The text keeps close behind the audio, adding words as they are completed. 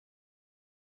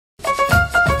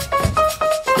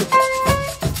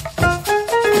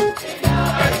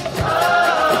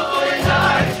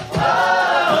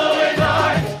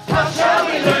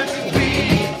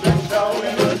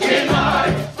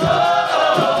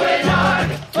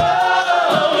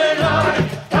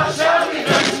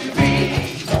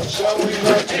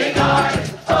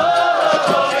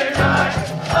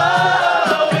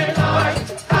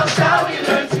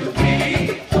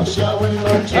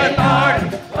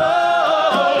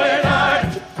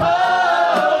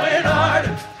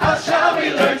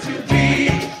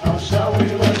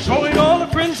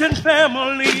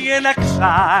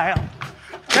child.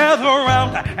 Gather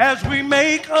round as we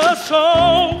make a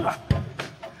song.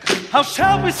 How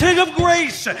shall we sing of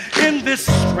grace in this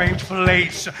strange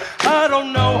place? I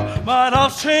don't know, but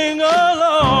I'll sing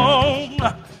along.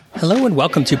 Hello and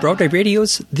welcome to Broadway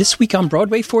Radio's This Week on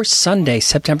Broadway for Sunday,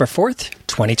 September 4th,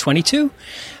 2022.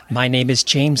 My name is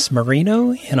James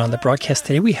Marino, and on the broadcast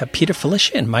today we have Peter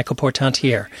Felicia and Michael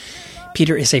Portantiere.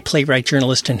 Peter is a playwright,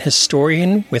 journalist, and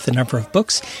historian with a number of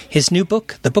books. His new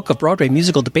book, The Book of Broadway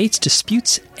Musical Debates,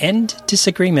 Disputes, and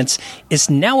Disagreements, is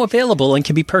now available and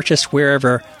can be purchased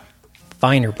wherever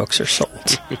finer books are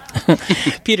sold.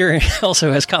 Peter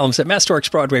also has columns at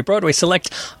Masterworks Broadway, Broadway Select,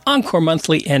 Encore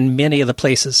Monthly, and many other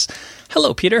places.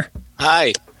 Hello, Peter.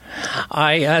 Hi.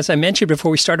 As I mentioned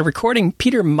before we started recording,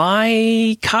 Peter,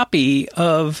 my copy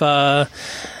of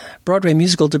Broadway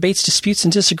Musical Debates, Disputes,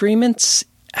 and Disagreements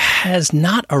has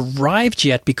not arrived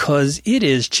yet because it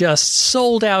is just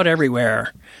sold out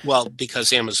everywhere. Well,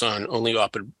 because Amazon only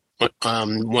offered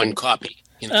one copy.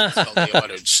 That's all they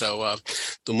ordered. So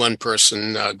the one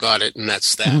person got it, and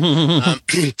that's that.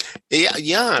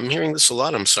 Yeah, I'm hearing this a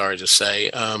lot, I'm sorry to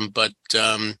say. But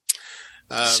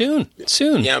soon.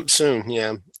 Yeah, soon,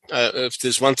 yeah. If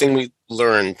there's one thing we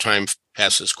learn, time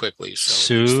passes quickly.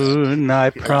 So soon,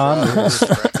 I promise.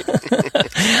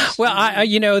 Well,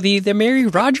 the Mary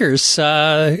Rogers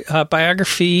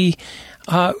biography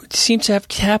seems to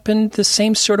have happened the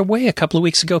same sort of way a couple of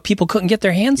weeks ago. People couldn't get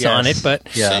their hands on it, but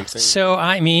so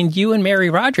I mean, you and Mary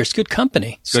Rogers, good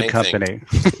company. Good company.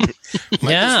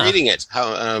 Michael's reading it.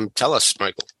 How? Tell us,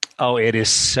 Michael. Oh, it is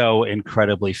so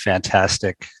incredibly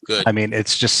fantastic. Good. I mean,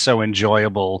 it's just so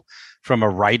enjoyable from a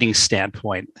writing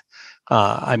standpoint.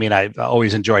 I've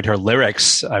always enjoyed her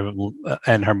lyrics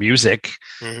and her music,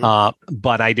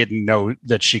 but I didn't know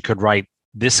that she could write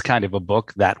this kind of a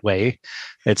book that way.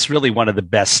 It's really one of the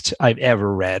best I've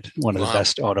ever read, one of the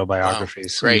best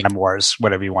autobiographies, memoirs,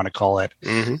 whatever you want to call it.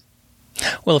 Mm-hmm.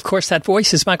 Well, of course, that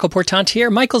voice is Michael Portantiere.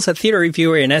 Michael's a theater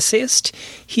reviewer and essayist.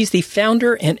 He's the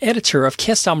founder and editor of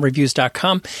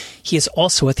CastOnReviews.com. He is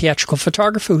also a theatrical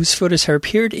photographer whose photos have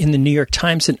appeared in the New York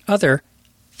Times and other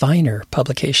finer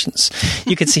publications.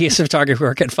 You can see his photography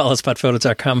work at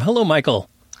followspotphoto.com. Hello, Michael.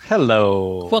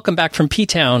 Hello. Welcome back from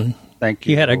P-Town. Thank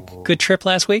you. You had a good trip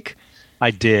last week? I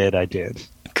did.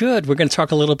 Good. We're going to talk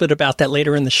a little bit about that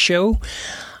later in the show.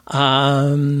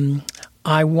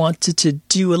 I wanted to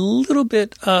do a little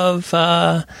bit of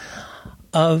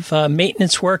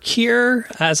maintenance work here.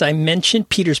 As I mentioned,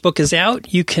 Peter's book is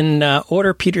out. You can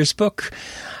order Peter's book,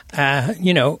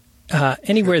 anywhere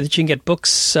that you can get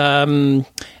books.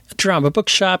 Drama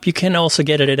Bookshop. You can also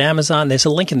get it at Amazon. There's a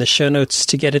link in the show notes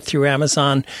to get it through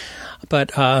Amazon.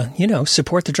 But,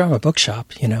 support the Drama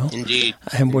Bookshop, Indeed.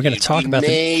 And we're going to talk about We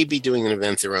may be doing an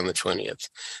event there on the 20th.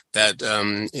 That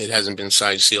it hasn't been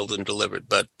signed, sealed, and delivered,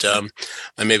 but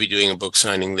I may be doing a book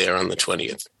signing there on the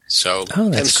 20th. So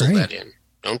pencil that in.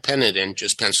 Don't pen it in,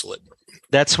 just pencil it.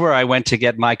 That's where I went to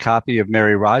get my copy of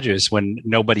Mary Rogers when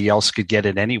nobody else could get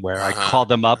it anywhere. I called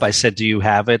them up. I said, "Do you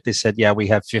have it?" They said, "Yeah, we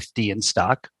have 50 in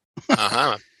stock."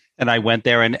 And I went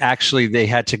there, and actually they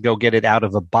had to go get it out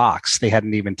of a box. They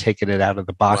hadn't even taken it out of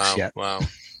the box yet. Wow.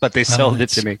 But they sold it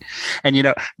to me.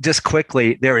 And, just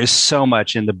quickly, there is so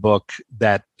much in the book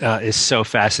that is so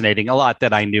fascinating, a lot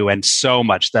that I knew and so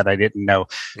much that I didn't know.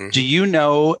 Mm-hmm. Do you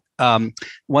know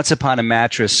Once Upon a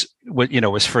Mattress,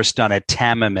 was first done at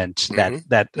Tamament,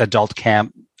 that adult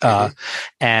camp.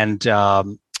 And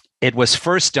it was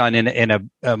first done in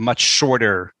a much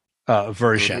shorter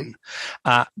version.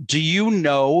 Do you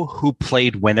know who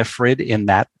played Winifred in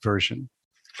that version?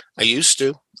 I used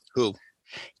to. Who?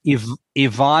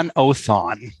 Yvonne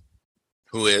Othon.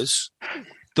 Who is?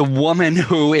 The woman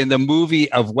who, in the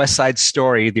movie of West Side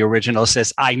Story, the original,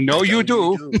 says, "I know you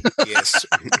do." Yes.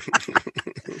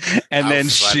 And then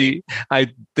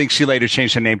I think she later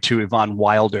changed her name to Yvonne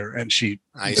Wilder, and she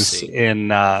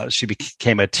became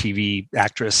a TV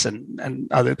actress and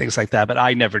other things like that. But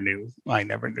I never knew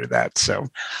that. So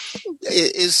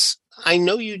is I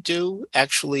Know You Do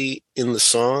actually in the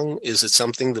song? Is it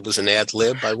something that was an ad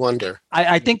lib? I wonder.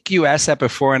 I think you asked that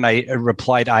before, and I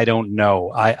replied, I don't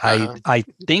know. I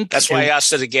think that's why I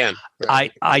asked it again.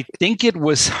 Right. I think it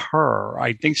was her.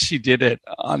 I think she did it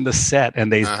on the set,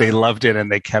 and they loved it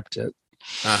and they kept it.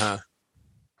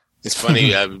 It's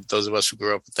funny. Those of us who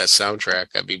grew up with that soundtrack,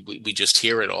 I mean, we just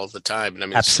hear it all the time. And I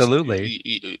mean, absolutely,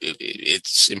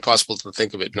 it's impossible to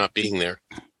think of it not being there.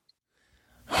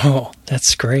 Oh,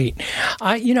 that's great.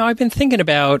 I've been thinking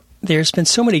about, there's been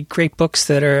so many great books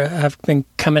that have been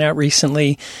coming out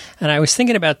recently, and I was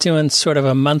thinking about doing sort of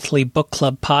a monthly book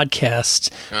club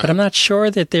podcast, but I'm not sure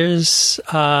that there's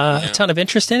a ton of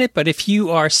interest in it. But if you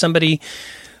are somebody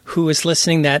who is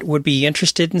listening that would be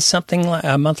interested in something like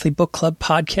a monthly book club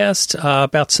podcast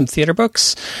about some theater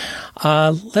books,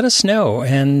 let us know.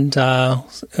 And,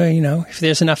 if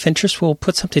there's enough interest, we'll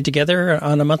put something together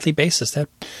on a monthly basis. That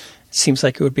seems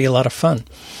like it would be a lot of fun.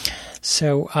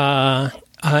 So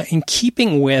in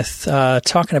keeping with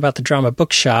talking about the Drama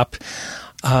Bookshop,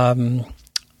 online,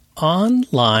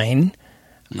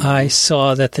 I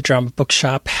saw that the Drama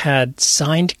Bookshop had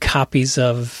signed copies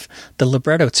of the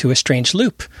libretto to A Strange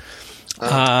Loop.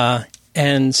 And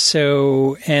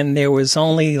there was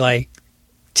only like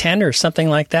 10 or something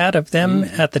like that of them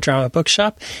at the Drama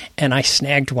Bookshop, and I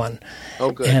snagged one.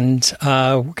 Oh, good. And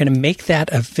we're going to make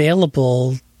that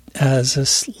available as a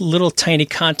little tiny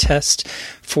contest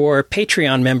for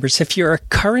Patreon members. If you're a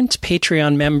current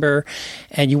Patreon member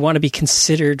and you want to be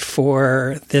considered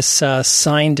for this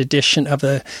signed edition of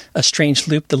A Strange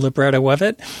Loop, the libretto of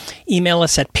it, email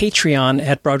us at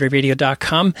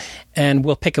patreon@broadwayradio.com, and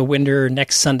we'll pick a winner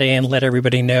next Sunday and let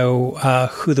everybody know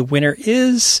who the winner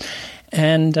is.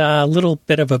 And a little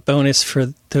bit of a bonus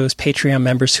for those Patreon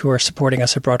members who are supporting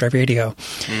us at Broadway Radio.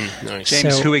 Nice.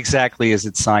 James, who exactly is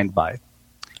it signed by?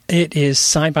 It is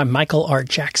signed by Michael R.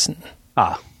 Jackson.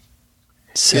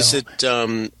 So, is it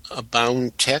a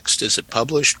bound text? Is it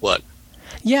published? What?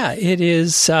 Yeah, it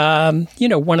is,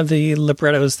 one of the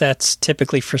librettos that's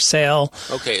typically for sale.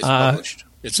 Okay, it's published.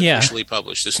 It's officially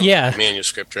published. It's not like a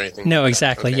manuscript or anything. No, like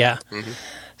exactly, okay. Yeah. Mm-hmm.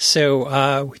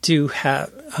 So we do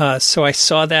have so I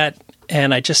saw that,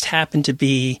 and I just happened to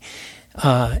be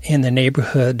in the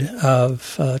neighborhood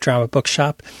of Drama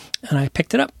Bookshop, and I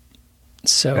picked it up.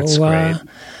 So that's great.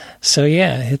 So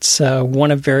yeah, it's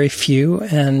one of very few,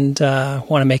 and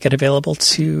want to make it available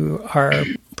to our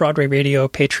Broadway Radio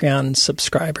Patreon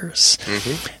subscribers.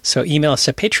 Mm-hmm. So email us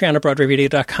at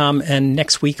patreon@broadwayradio.com, and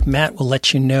next week Matt will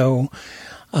let you know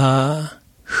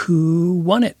who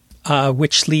won it.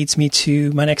 Which leads me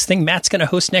to my next thing. Matt's going to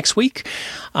host next week.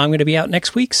 I'm going to be out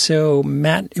next week, so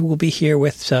Matt will be here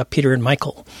with Peter and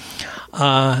Michael.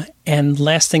 And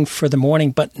last thing for the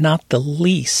morning, but not the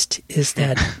least, is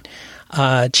that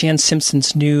Jan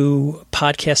Simpson's new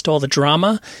podcast, All the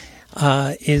Drama,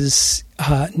 is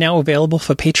now available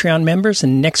for Patreon members,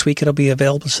 and next week it'll be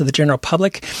available to the general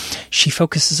public. She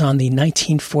focuses on the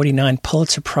 1949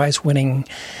 Pulitzer Prize-winning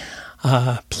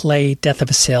play Death of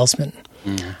a Salesman.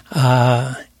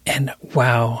 And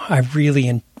wow, I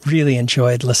really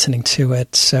enjoyed listening to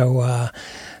it. So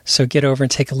get over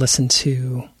and take a listen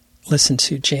to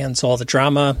Jan's All the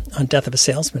Drama on Death of a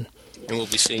Salesman. And we'll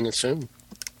be seeing it soon.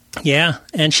 Yeah,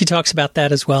 and she talks about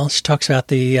that as well. She talks about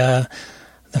the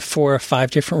 4 or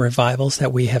 5 different revivals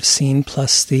that we have seen,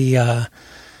 plus the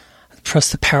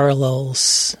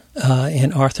parallels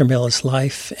in Arthur Miller's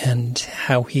life and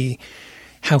how he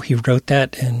wrote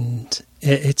that. And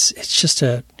it's just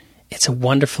a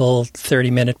wonderful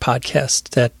 30-minute podcast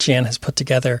that Jan has put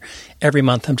together every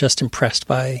month. I'm just impressed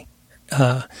by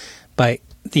the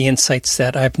insights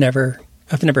that I've never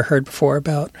heard before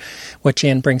about what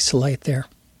Jan brings to light there.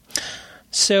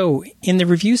 So in the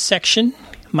review section,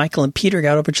 Michael and Peter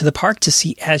got over to the park to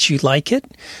see As You Like It.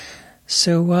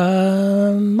 So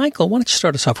Michael, why don't you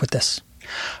start us off with this?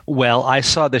 Well, I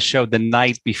saw the show the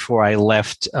night before I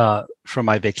left for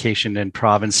my vacation in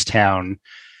Provincetown.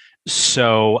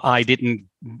 So I didn't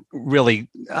really,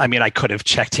 I could have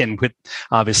checked in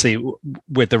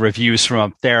with the reviews from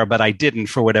up there, but I didn't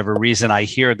for whatever reason. I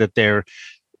hear that they're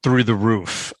through the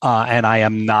roof, and I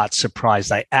am not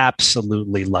surprised. I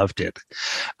absolutely loved it.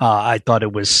 I thought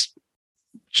it was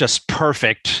just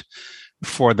perfect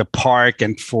for the park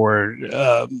and for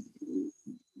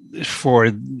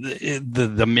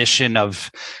the mission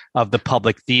of the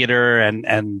public theater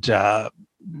and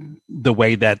the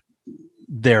way that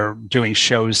they're doing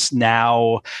shows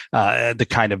now, the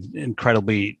kind of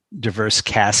incredibly diverse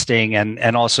casting.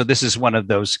 And also this is one of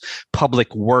those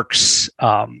public works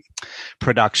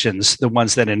productions, the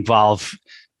ones that involve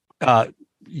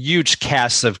huge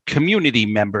casts of community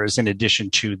members in addition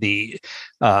to the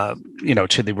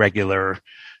regular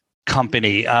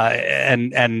company.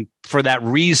 And for that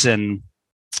reason,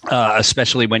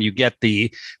 especially when you get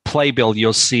the playbill,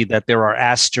 you'll see that there are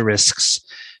asterisks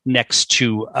next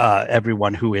to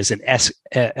everyone who is an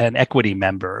equity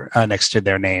member next to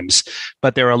their names.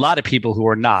 But there are a lot of people who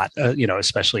are not,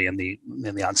 especially in the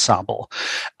ensemble.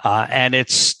 And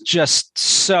it's just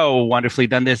so wonderfully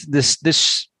done.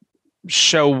 This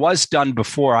show was done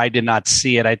before. I did not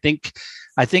see it. I think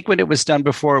I think when it was done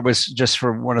before, it was just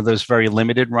for one of those very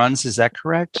limited runs. Is that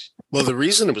correct? Well, the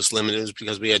reason it was limited is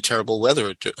because we had terrible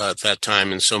weather at that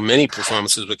time, and so many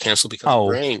performances were canceled because of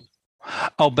rain.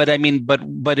 Oh, but I mean, but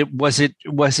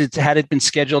had it been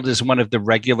scheduled as one of the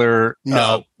regular?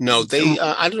 No. They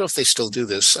I don't know if they still do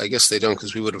this. I guess they don't,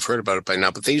 because we would have heard about it by now.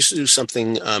 But they used to do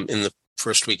something in the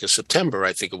first week of September,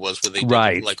 I think it was, where they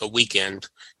did like a weekend.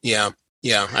 Yeah,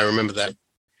 I remember that.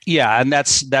 Yeah, and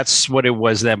that's what it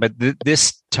was then. But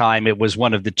this time it was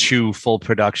one of the two full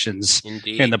productions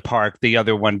in the park, the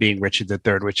other one being Richard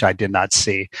III, which I did not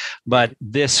see. But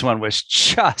this one was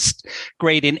just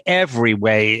great in every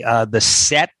way. The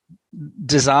set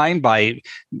design by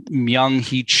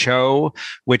Myung-Hee Cho,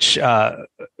 which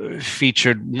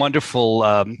featured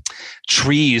wonderful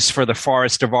trees for the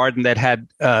Forest of Arden that had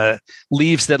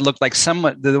leaves that looked like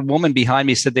the woman behind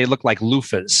me said they looked like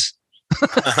loofahs.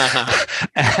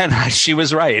 And she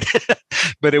was right.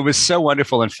 But it was so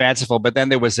wonderful and fanciful. But then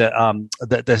there was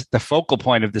the focal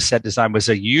point of the set design was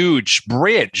a huge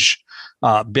bridge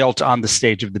built on the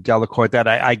stage of the Delacorte that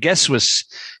I guess was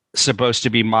supposed to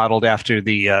be modeled after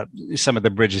some of the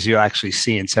bridges you actually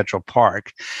see in Central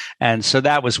Park. And so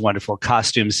that was wonderful.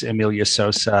 Costumes, Emilia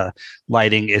Sosa;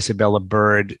 lighting, Isabella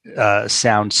Bird;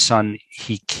 sound, Sun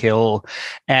Hee Kil.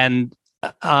 And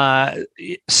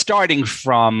starting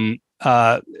from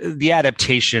the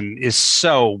adaptation is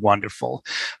so wonderful,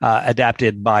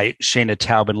 adapted by Shayna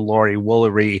Taub and Laurie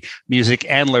Woolery, music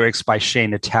and lyrics by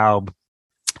Shayna Taub,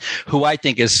 who I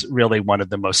think is really one of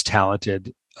the most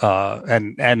talented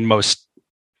and most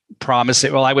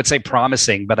promising. Well, I would say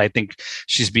promising, but I think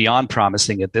she's beyond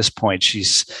promising at this point.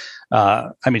 She's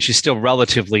still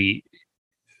relatively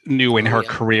new in her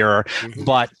career,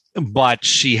 but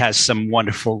she has some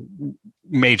wonderful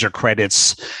major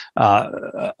credits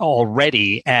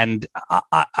already, and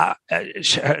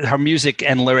her music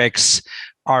and lyrics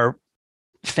are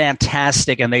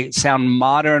fantastic, and they sound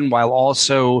modern while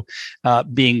also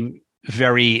being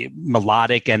very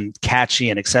melodic and catchy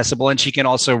and accessible. And she can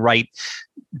also write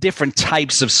different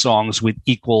types of songs with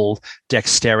equal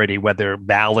dexterity, whether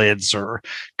ballads or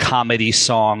comedy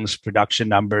songs, production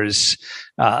numbers,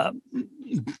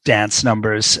 dance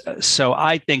numbers. So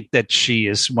I think that she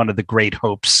is one of the great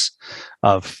hopes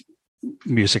of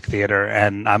music theater,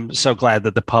 and I'm so glad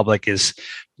that the public is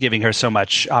giving her so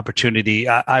much opportunity.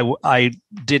 I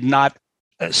did not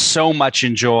so much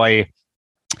enjoy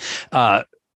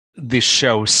the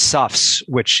show Suffs,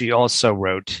 which she also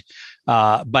wrote,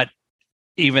 but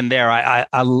even there,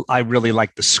 I really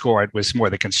liked the score. It was more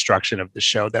the construction of the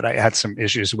show that I had some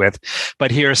issues with.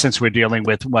 But here, since we're dealing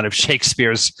with one of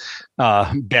Shakespeare's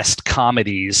best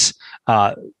comedies,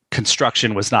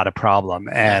 construction was not a problem.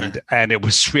 And it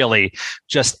was really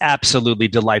just absolutely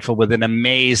delightful, with an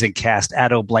amazing cast.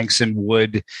 Addo Blankson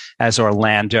Wood as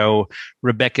Orlando,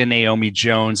 Rebecca Naomi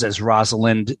Jones as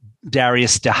Rosalind,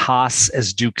 Darius DeHaas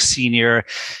as Duke Sr.,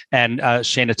 and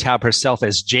Shayna Taub herself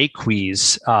as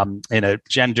Jaques in a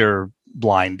gender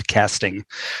blind casting.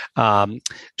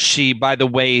 She, by the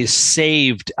way,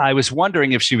 I was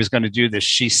wondering if she was going to do this.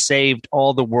 She saved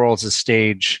All the World's a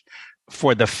Stage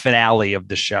for the finale of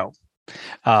the show,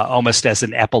 almost as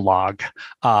an epilogue.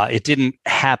 It didn't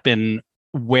happen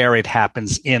where it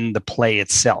happens in the play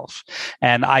itself.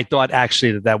 And I thought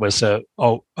actually that was a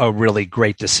really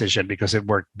great decision, because it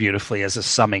worked beautifully as a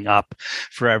summing up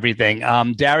for everything.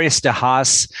 Darius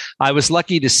DeHaas, I was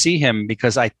lucky to see him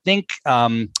because I think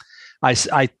I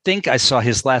saw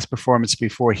his last performance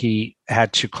before he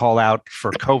had to call out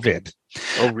for COVID.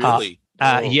 Oh, really?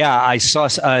 Yeah, I saw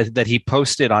that he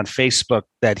posted on Facebook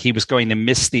that he was going to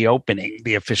miss the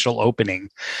official opening.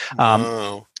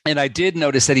 And I did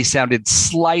notice that he sounded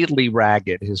slightly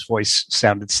ragged. His voice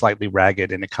sounded slightly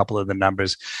ragged in a couple of the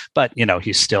numbers, but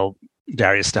he's still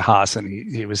Darius DeHaas,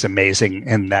 and he was amazing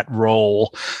in that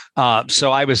role.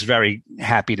 So I was very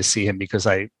happy to see him, because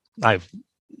I've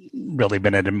really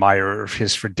been an admirer of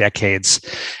his for decades.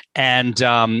 And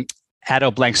Addo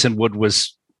Blankson Wood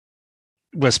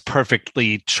was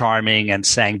perfectly charming and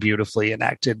sang beautifully and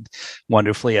acted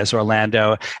wonderfully as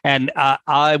Orlando. And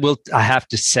I have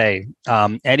to say,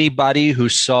 anybody who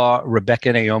saw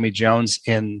Rebecca Naomi Jones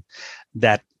in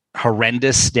that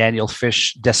horrendous Daniel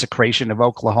Fish Desecration of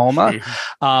Oklahoma,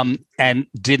 and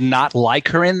did not like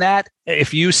her in that,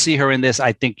 if you see her in this,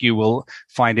 I think you will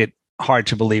find it hard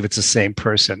to believe it's the same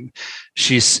person.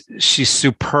 She's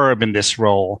superb in this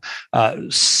role,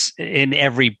 in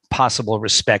every possible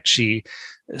respect. She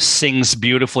sings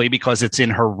beautifully because it's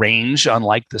in her range,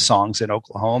 unlike the songs in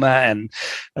Oklahoma, and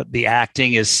the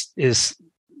acting is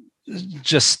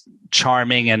just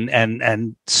charming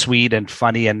and sweet and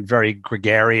funny and very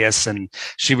gregarious, and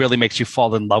she really makes you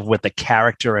fall in love with the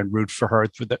character and root for her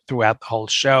throughout the whole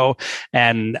show.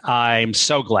 And I'm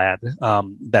so glad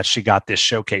that she got this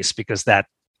showcase, because that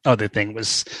other thing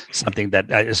was something that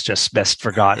is just best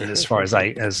forgotten as far as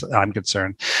I'm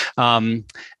concerned.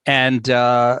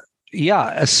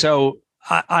 So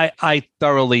I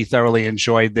thoroughly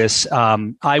enjoyed this.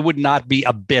 I would not be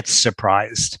a bit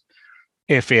surprised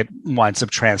if it winds up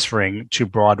transferring to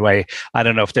Broadway. I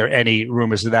don't know if there are any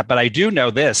rumors of that, but I do know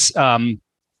this.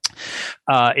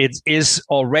 It is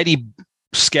already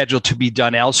scheduled to be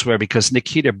done elsewhere, because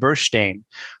Nikita Burstein,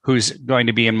 who's going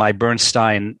to be in my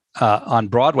Bernstein on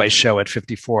Broadway show at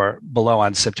 54 Below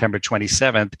on September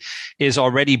 27th, is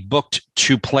already booked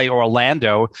to play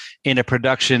Orlando in a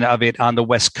production of it on the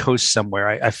West Coast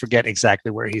somewhere. I forget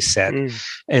exactly where he said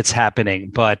it's happening,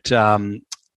 but and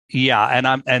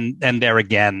there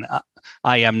again,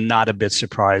 I am not a bit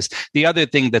surprised. The other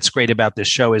thing that's great about this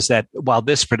show is that while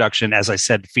this production, as I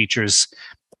said, features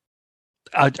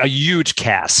a huge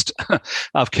cast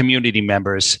of community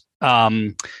members,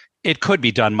 it could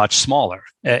be done much smaller.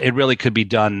 It really could be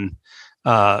done,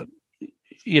 at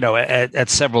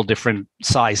several different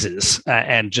sizes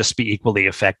and just be equally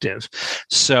effective.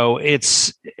 So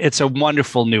it's a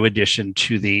wonderful new addition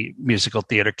to the musical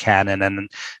theater canon,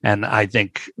 and I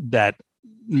think that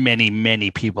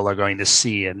many people are going to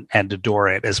see and adore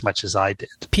it as much as I did.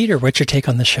 Peter, what's your take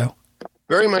on the show?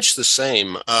 Very much the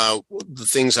same. The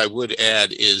things I would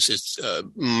add is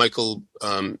Michael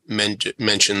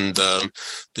mentioned the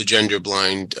gender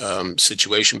blind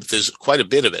situation, but there's quite a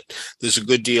bit of it. There's a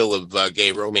good deal of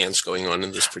gay romance going on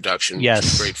in this production. Yes.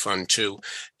 Which is great fun too.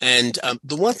 And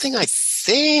the one thing I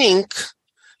think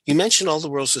you mentioned, All the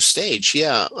World's a Stage.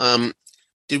 Yeah.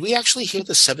 Did we actually hear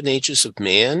the 7 Ages of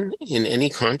Man in any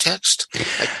context?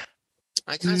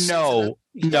 No.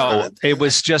 It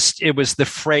was the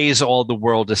phrase "all the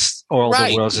world's a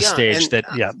stage."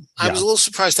 I was a little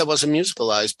surprised that wasn't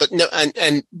musicalized, but no,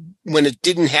 and when it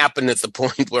didn't happen at the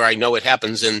point where I know it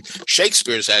happens in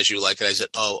Shakespeare's As You Like It, I said,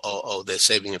 oh, they're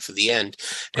saving it for the end.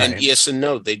 Right. And yes and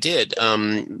no, they did.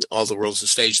 All the World's a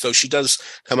Stage, though she does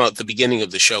come out at the beginning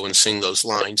of the show and sing those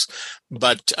lines.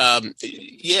 But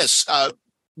yes,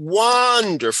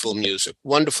 wonderful music,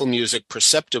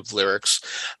 perceptive lyrics.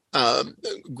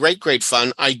 Great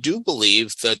fun. I do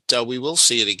believe that we will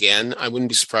see it again. I wouldn't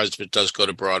be surprised if it does go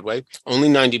to Broadway. Only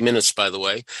 90 minutes, by the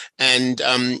way. And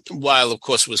while, of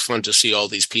course, it was fun to see all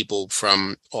these people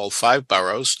from all 5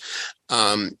 boroughs,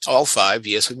 all 5,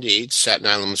 yes, indeed. Staten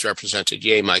Island was represented.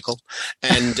 Yay, Michael.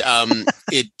 And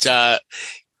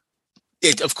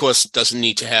it, of course, doesn't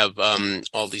need to have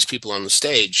all these people on the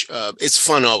stage. It's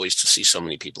fun always to see so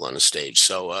many people on the stage.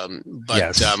 So,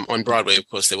 on Broadway, of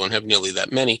course, they won't have nearly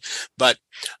that many. But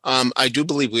I do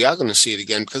believe we are going to see it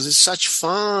again, because it's such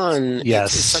fun.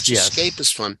 Yes, it's such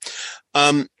escapist fun.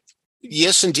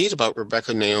 Yes, indeed, about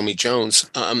Rebecca Naomi Jones.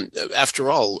 After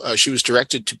all, she was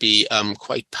directed to be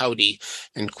quite pouty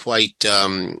and quite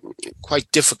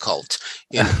difficult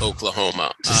in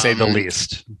Oklahoma, to say the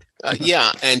least.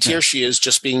 And here she is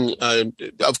just being,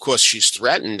 of course, she's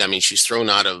threatened. I mean, she's thrown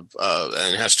out of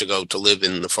and has to go to live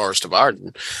in the Forest of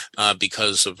Arden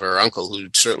because of her uncle, who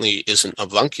certainly isn't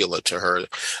avuncular to her.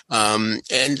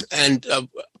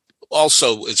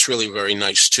 Also, it's really very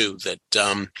nice, too, that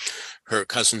her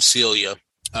cousin Celia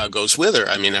goes with her.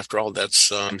 I mean, after all,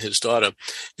 that's his daughter.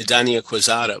 Idania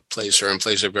Quezada plays her and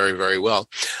plays her very, very well.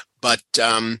 But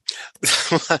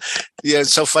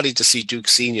it's so funny to see Duke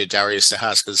Senior, Darius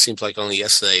DeHaas, because it seems like only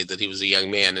yesterday that he was a young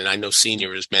man, and I know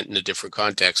Senior is meant in a different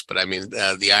context, but I mean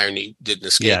the irony didn't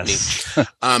escape me.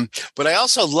 But I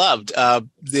also loved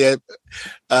there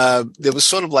was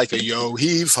sort of like a yo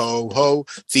heave ho ho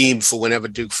theme for whenever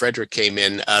Duke Frederick came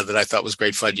in that I thought was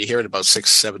great fun. You hear it about 6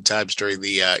 or 7 times during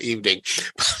the evening.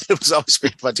 It was always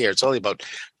great fun to hear. It's only about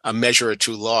a measure or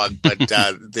two long, but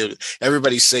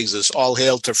everybody sings this "All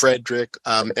Hail to Frederick"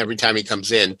 every time he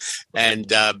comes in,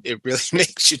 and it really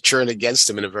makes you turn against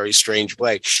him in a very strange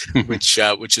way, which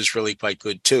is really quite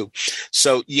good too.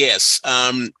 So yes,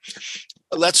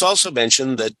 let's also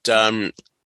mention that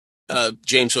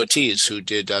James Ortiz, who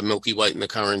did Milky White and the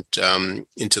Current,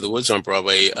 Into the Woods on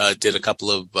Broadway, did a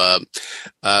couple of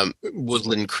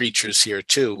woodland creatures here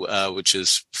too, which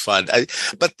is fun.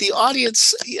 But the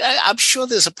audience, I'm sure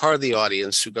there's a part of the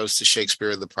audience who goes to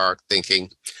Shakespeare in the Park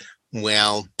thinking,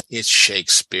 well, it's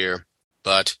Shakespeare,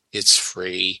 but It's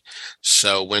free.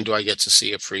 So when do I get to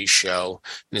see a free show?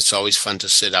 And it's always fun to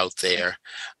sit out there.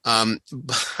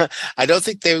 But I don't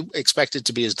think they expected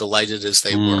to be as delighted as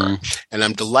they were. And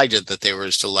I'm delighted that they were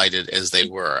as delighted as they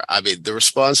were. I mean, the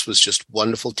response was just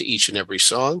wonderful to each and every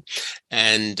song.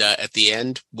 And at the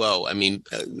end, whoa, I mean,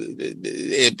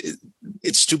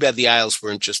 it's too bad the aisles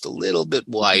weren't just a little bit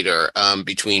wider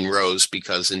between rows,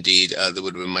 because indeed there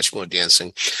would have been much more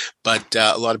dancing. But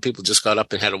a lot of people just got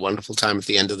up and had a wonderful time at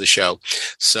the end of the show.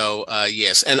 So,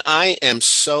 yes. And I am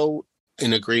so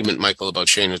in agreement, Michael, about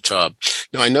Shana Taub.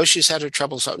 Now, I know she's had her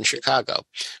troubles out in Chicago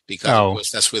because, of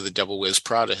course, that's where the Devil Wears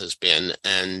Prada has been.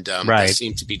 And that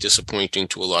seemed to be disappointing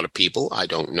to a lot of people. I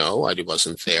don't know. I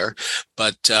wasn't there.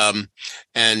 But,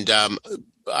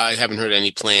 I haven't heard any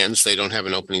plans. They don't have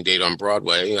an opening date on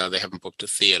Broadway. They haven't booked a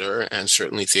theater, and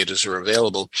certainly theaters are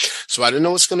available. So I don't know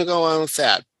what's going to go on with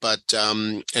that. But,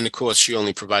 and of course, she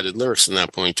only provided lyrics in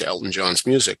that point to Elton John's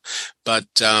music. But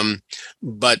I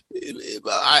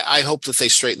hope that they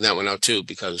straighten that one out too,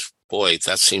 because boy,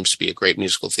 that seems to be a great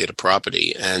musical theater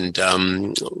property. And,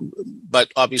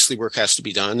 but obviously work has to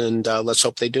be done, and let's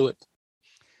hope they do it.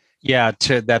 Yeah,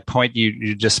 to that point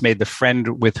you just made, the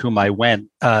friend with whom I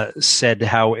went said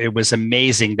how it was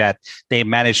amazing that they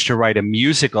managed to write a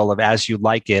musical of As You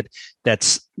Like It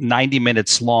that's 90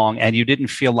 minutes long, and you didn't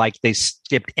feel like they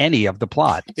skipped any of the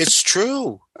plot. It's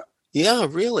true. Yeah,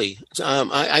 really.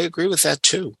 I agree with that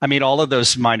too. I mean, all of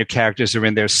those minor characters are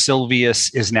in there.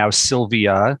 Sylvius is now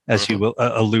Sylvia, as you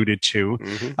alluded to.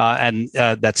 And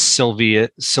that Sylvia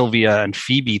and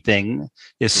Phoebe thing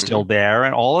is still there.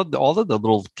 And all of the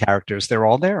little characters, they're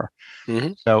all there.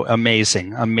 So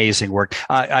amazing work.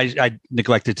 I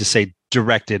neglected to say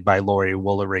directed by Laurie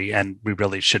Woolery, and we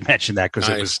really should mention that because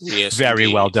it was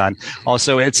very well done.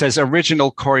 Also, it says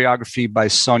original choreography by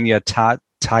Sonia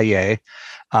Taye.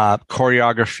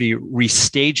 Choreography,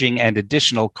 restaging, and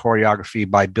additional choreography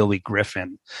by Billy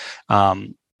Griffin. But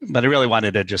I really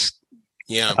wanted to just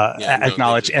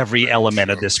acknowledge every element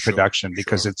of this production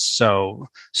because it's so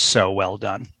well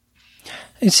done.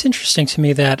 It's interesting to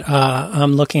me that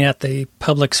I'm looking at the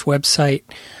public's website.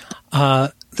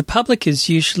 The public is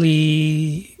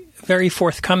usually very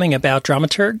forthcoming about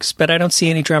dramaturgs, but I don't see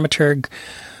any dramaturg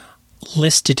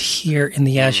listed here in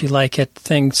the As You Like It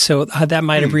thing. So that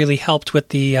might have really helped with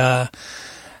the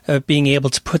being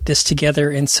able to put this together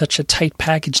in such a tight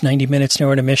package, 90 minutes,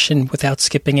 no intermission, without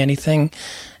skipping anything.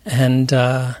 And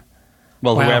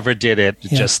whoever did it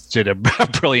just did a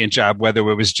brilliant job, whether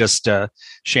it was just Shana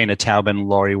Taub and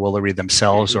Laurie Woolery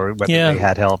themselves or whether they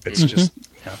had help. It's just...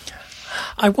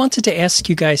 I wanted to ask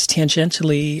you guys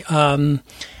tangentially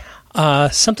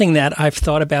something that I've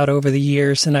thought about over the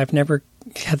years, and I've never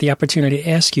had the opportunity to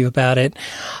ask you about it.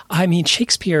 I mean,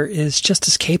 Shakespeare is just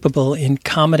as capable in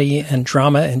comedy and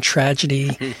drama and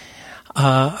tragedy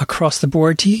across the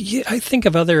board. I think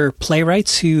of other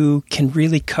playwrights who can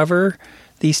really cover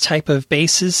these type of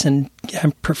bases and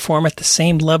perform at the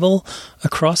same level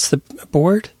across the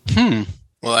board?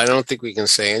 Well, I don't think we can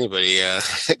say anybody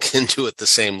can do it the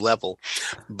same level,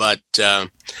 but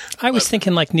I was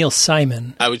thinking like Neil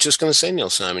Simon. I was just going to say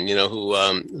Neil Simon,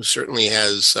 who certainly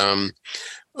has,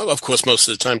 of course, most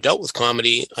of the time dealt with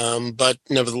comedy, but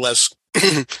nevertheless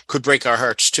could break our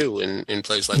hearts too in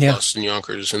plays like Lost in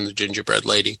Yonkers and The Gingerbread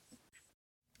Lady.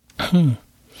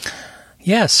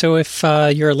 Yeah, so if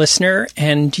you're a listener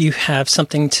and you have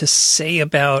something to say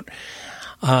about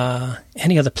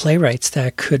any of the playwrights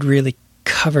that could really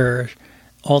cover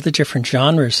all the different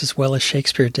genres as well as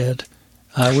Shakespeare did,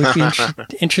 we'd be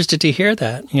interested to hear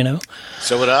that,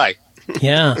 So would I.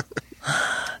 Yeah.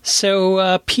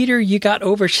 So, Peter, you got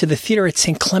over to the theater at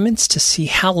St. Clement's to see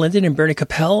Hal Linden and Bernie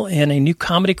Capel in a new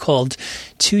comedy called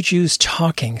Two Jews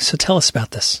Talking. So tell us about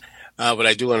this. What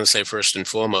I do want to say first and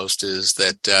foremost is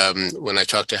that when I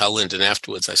talked to Hal Linden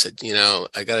afterwards, I said,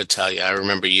 I got to tell you, I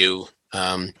remember you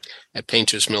at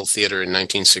Painters Mill Theater in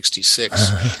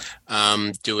 1966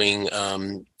 doing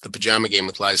The Pajama Game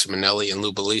with Liza Minnelli and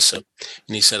Lou Belisa.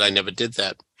 And he said, I never did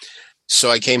that. So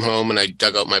I came home and I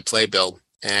dug out my playbill,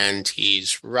 and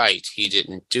he's right. He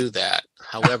didn't do that.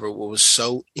 However, what was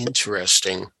so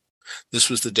interesting, this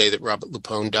was the day that Robert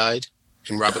Lupone died.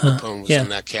 And Robert Lupone was in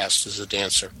that cast as a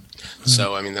dancer.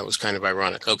 So, I mean, that was kind of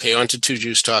ironic. Okay, on to Two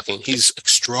Jews Talking. He's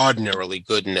extraordinarily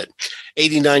good in it.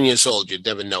 89 years old, you'd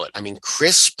never know it. I mean,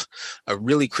 crisp, a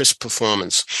really crisp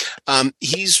performance.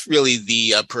 He's really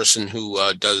the person who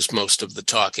does most of the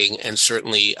talking and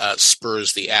certainly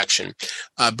spurs the action.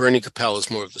 Bernie Capel is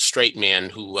more of the straight man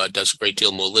who does a great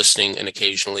deal more listening and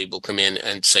occasionally will come in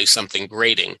and say something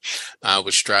grating,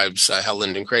 which drives Hal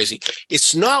Linden crazy.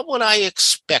 It's not what I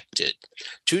expected.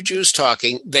 Two Jews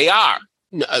Talking, they are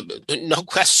No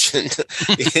question.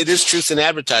 It is truth in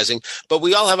advertising, but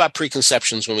we all have our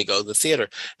preconceptions when we go to the theater.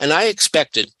 And I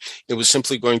expected it was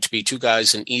simply going to be two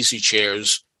guys in easy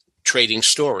chairs trading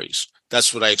stories.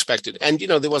 That's what I expected. And,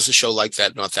 there was a show like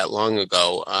that not that long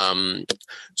ago at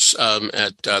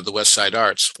the West Side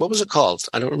Arts. What was it called?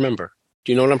 I don't remember.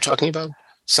 Do you know what I'm talking about?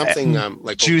 Something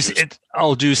like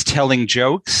Old Jews telling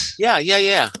jokes. Yeah. I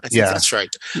think that's right.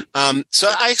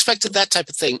 So I expected that type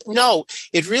of thing. No,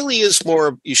 it really is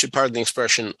more, you should pardon the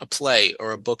expression, a play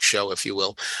or a book show, if you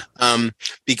will.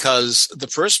 Because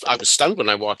I was stunned when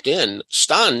I walked in,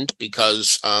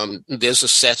 because there's a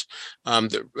set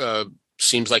that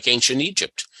seems like ancient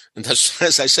Egypt. And that's,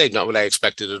 as I say, not what I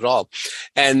expected at all.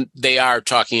 And they are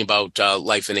talking about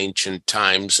life in ancient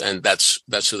times, and that's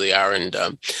who they are.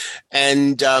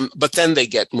 But then they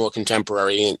get more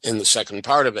contemporary in the second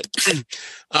part of it,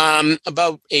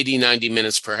 about 80, 90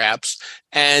 minutes perhaps.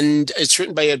 And it's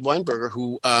written by Ed Weinberger,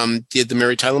 who did the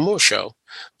Mary Tyler Moore Show,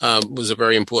 was a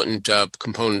very important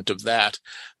component of that.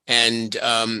 And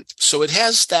so it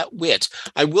has that wit.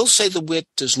 I will say the wit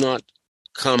does not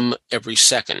come every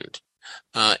second.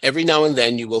 Every now and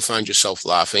then you will find yourself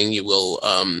laughing. You will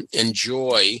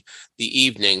enjoy the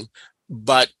evening,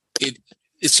 but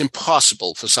it's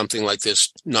impossible for something like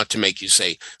this not to make you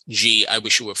say, gee, I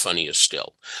wish it were funnier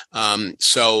still. Like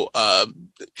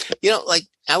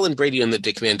Alan Brady on the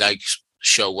Dick Van Dyke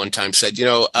Show one time said,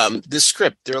 this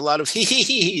script, there are a lot of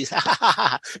hee-hee-hees,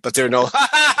 but there are no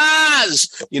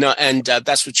ha-ha-has, and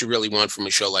that's what you really want from a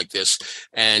show like this.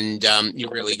 And you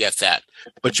really get that,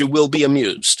 but you will be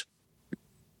amused.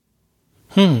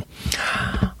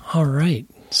 All right.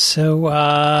 So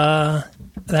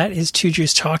that is Two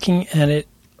Jews Talking, and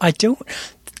I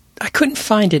couldn't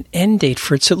find an end date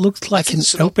for it, so it looked like an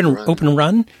open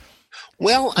run.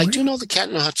 Well, I do know the Cat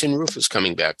in the Hot Tin Roof is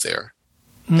coming back there.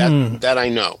 That I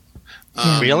know.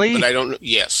 Really? But I don't know.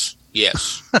 Yes.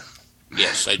 Yes,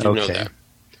 I do know that.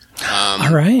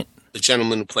 All right. The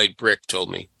gentleman who played Brick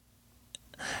told me.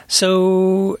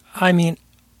 So, I mean,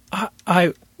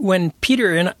 when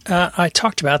Peter and I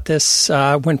talked about this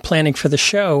when planning for the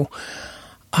show,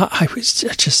 I was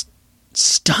just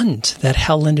stunned that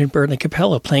Hal Lindenberg and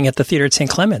Capello playing at the theater at St.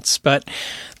 Clement's. But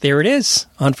there it is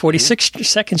on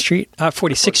 46th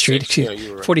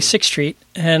Street,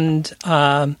 and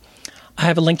I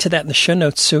have a link to that in the show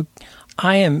notes. So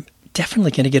I am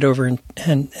definitely going to get over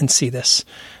and see this.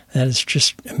 That is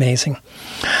just amazing.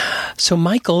 So,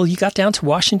 Michael, you got down to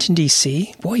Washington,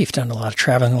 D.C. Boy, you've done a lot of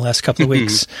traveling the last couple of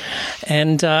weeks.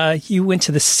 And you went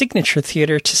to the Signature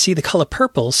Theater to see The Color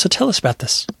Purple. So tell us about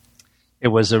this. It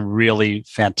was a really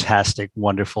fantastic,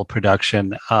 wonderful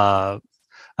production of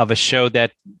a show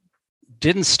that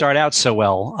didn't start out so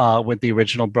well with the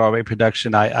original Broadway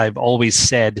production. I've always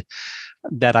said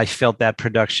that I felt that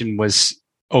production was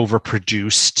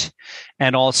overproduced.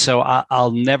 And also,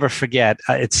 I'll never forget,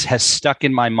 it has stuck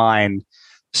in my mind,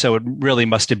 so it really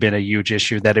must have been a huge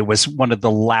issue, that it was one of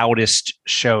the loudest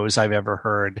shows I've ever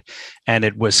heard. And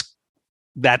it was,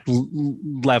 that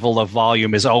level of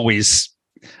volume is always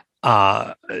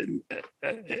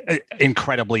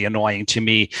incredibly annoying to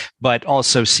me, but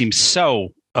also seems so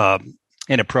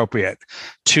inappropriate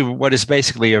to what is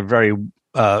basically a very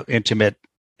intimate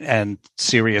and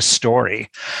serious story.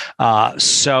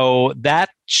 So that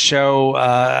show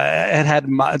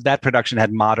that production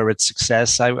had moderate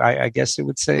success, I guess it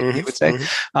would say.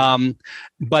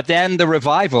 But then the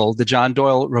revival, the John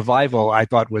Doyle revival, I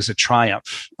thought was a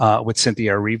triumph with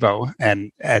Cynthia Erivo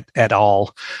and et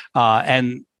al.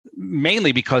 And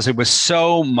mainly because it was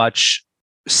so much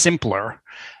simpler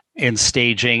in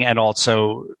staging, and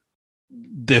also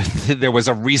there was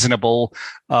a reasonable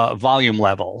volume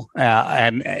level,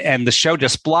 and the show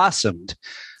just blossomed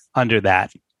under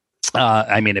that.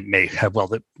 I mean, it may have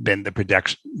been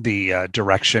the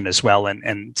direction as well,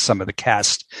 and some of the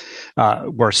cast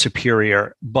were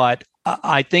superior. But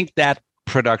I think that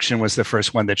production was the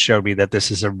first one that showed me that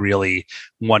this is a really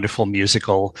wonderful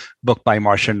musical, book by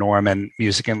Marcia Norman,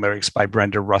 music and lyrics by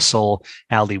Brenda Russell,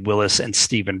 Ali Willis, and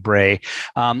Stephen Bray.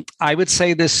 I would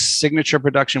say this Signature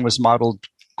production was modeled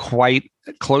quite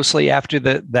closely after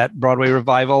that Broadway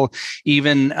revival.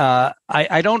 Even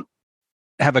I don't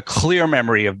have a clear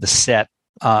memory of the set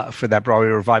for that Broadway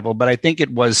revival, but I think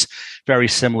it was very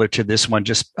similar to this one,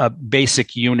 just a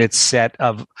basic unit set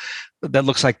that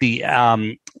looks like the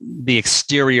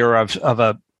exterior of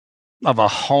a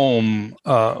home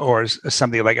or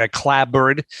something like a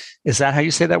clapboard. Is that how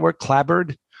you say that word?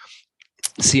 Clapboard?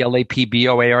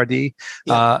 CLAPBOARD?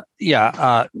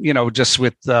 Yeah. Just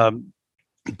with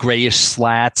grayish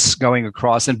slats going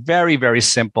across, and very, very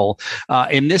simple.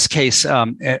 In this case,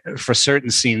 for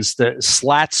certain scenes, the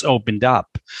slats opened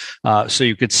up, so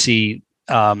you could see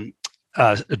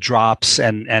drops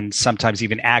and sometimes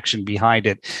even action behind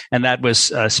it. And that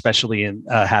was especially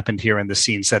happened here in the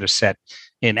scenes that are set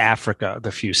in Africa,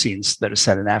 the few scenes that are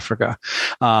set in Africa.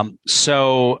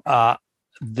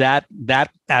 That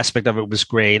aspect of it was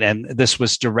great. And this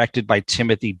was directed by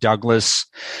Timothy Douglas,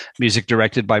 music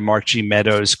directed by Mark G.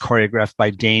 Meadows, choreographed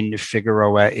by Dane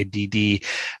Figueroa Edidi.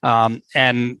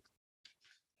 And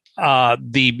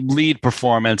the lead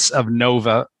performance of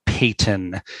Nova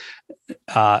Payton,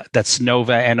 that's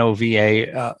Nova,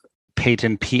 N-O-V-A,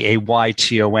 Payton,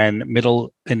 P-A-Y-T-O-N,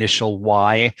 middle initial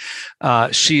Y.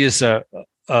 She is a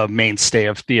mainstay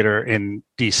of theater in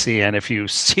DC, and if you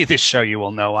see this show, you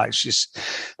will know why.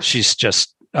 She's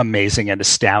just amazing and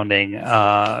astounding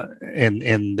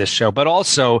in this show. But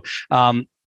also,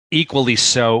 equally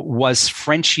so was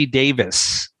Frenchie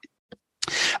Davis.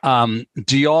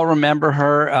 Do you all remember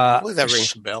her? That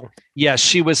rings a bell. Yeah,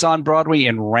 she was on Broadway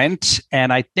in Rent,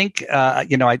 and I think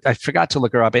I forgot to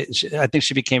look her up. I think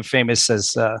she became famous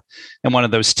as in one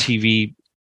of those TV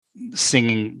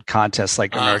singing contests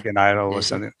like American Idol or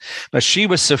something. But she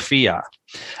was Sophia,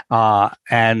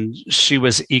 and she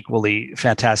was equally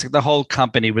fantastic. The whole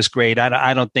company was great.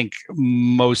 I don't think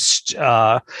most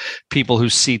people who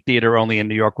see theater only in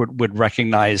New York would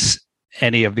recognize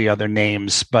any of the other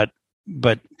names, but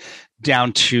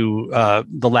down to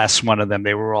the last one of them,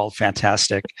 they were all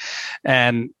fantastic.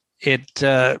 And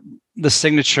the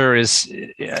Signature is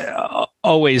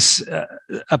always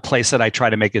a place that I try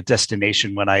to make a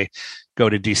destination when I go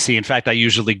to DC. In fact, I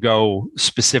usually go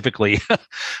specifically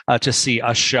to see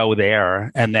a show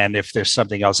there. And then if there's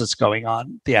something else that's going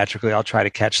on theatrically, I'll try to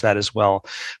catch that as well.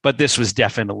 But this was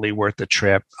definitely worth the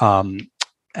trip.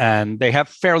 And they have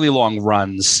fairly long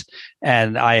runs.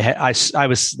 And I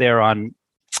was there on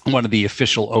one of the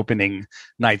official opening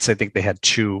nights. I think they had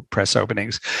 2 press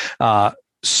openings.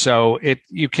 So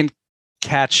you can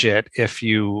catch it if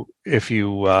you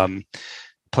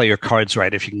play your cards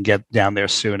right, if you can get down there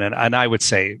soon. And I would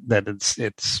say that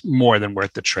it's more than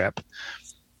worth the trip.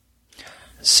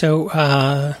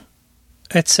 So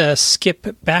let's skip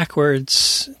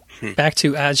backwards back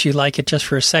to As You Like It just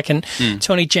for a second.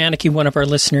 Tony Janicki, one of our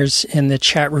listeners in the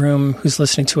chat room who's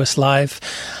listening to us live,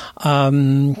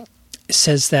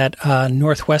 says that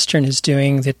Northwestern is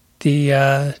doing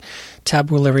the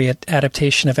tabulary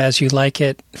adaptation of As You Like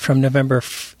It from November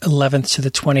 11th to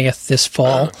the 20th this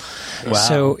fall. Wow.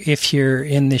 So if you're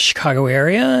in the Chicago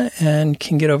area and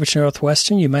can get over to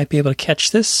Northwestern, you might be able to catch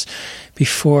this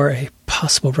before a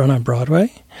possible run on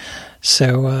Broadway.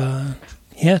 So,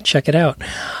 yeah, check it out.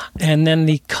 And then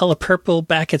the Color Purple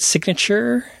back at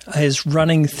Signature is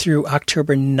running through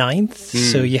October 9th.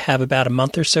 So you have about a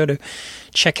month or so to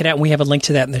check it out. And we have a link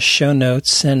to that in the show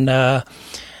notes. And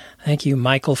thank you,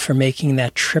 Michael, for making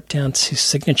that trip down to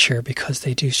Signature because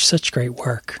they do such great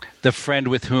work. The friend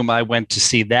with whom I went to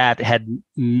see that had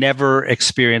never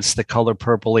experienced The Color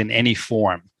Purple in any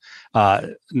form.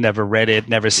 Never read it,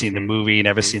 never seen the movie,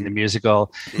 never seen the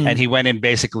musical. And he went in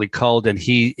basically cold, and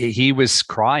he was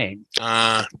crying.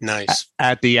 Nice.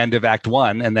 At the end of Act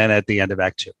 1 and then at the end of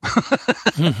Act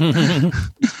 2.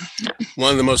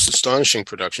 One of the most astonishing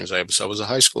productions I ever saw was a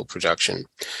high school production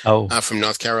from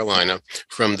North Carolina,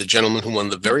 from the gentleman who won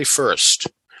the very first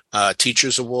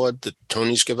Teachers Award that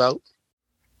Tonys give out.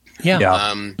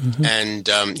 Yeah. And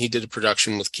he did a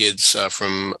production with kids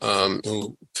from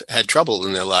who had trouble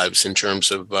in their lives in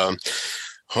terms of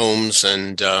homes.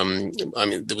 And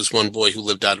there was one boy who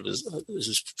lived out of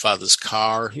his father's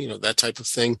car, that type of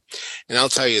thing. And I'll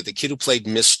tell you, the kid who played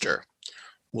Mr.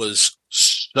 was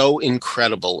so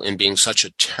incredible in being such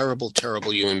a terrible,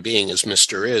 terrible human being as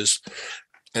Mr. is.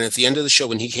 And at the end of the show,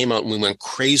 when he came out and we went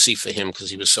crazy for him because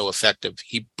he was so effective,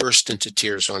 he burst into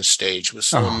tears on stage. It was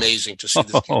so amazing to see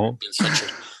this kid who'd been such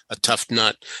a tough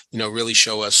nut, really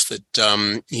show us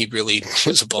that he really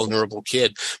was a vulnerable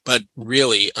kid. But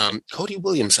really, Cody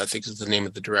Williams, I think, is the name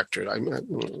of the director.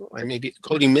 I maybe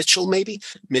Cody Mitchell, maybe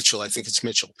Mitchell. I think it's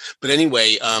Mitchell. But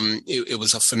anyway, it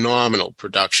was a phenomenal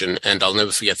production, and I'll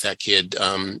never forget that kid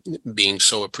being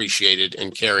so appreciated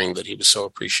and caring that he was so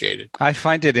appreciated. I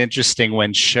find it interesting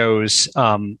when shows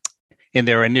in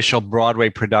their initial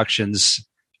Broadway productions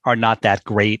are not that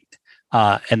great,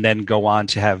 and then go on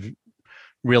to have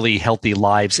really healthy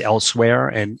lives elsewhere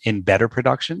and in better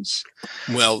productions.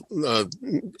 Well,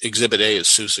 Exhibit A is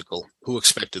Seussical. Who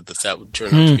expected that would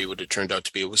turn out to be what it turned out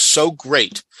to be? It was so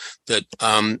great that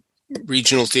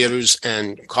regional theaters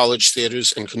and college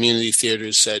theaters and community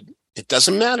theaters said, It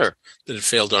doesn't matter that it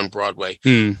failed on Broadway.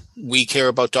 We care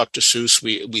about Dr. Seuss.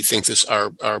 We think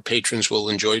our patrons will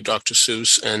enjoy Dr.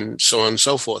 Seuss, and so on and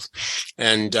so forth.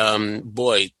 And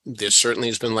boy, there certainly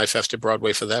has been life after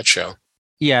Broadway for that show.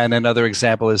 Yeah, and another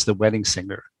example is The Wedding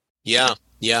Singer. Yeah,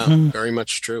 very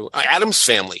much true. Addams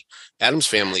Family.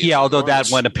 Yeah, although that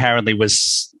one apparently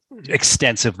was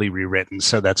extensively rewritten,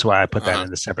 so that's why I put that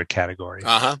in a separate category.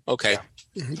 Okay,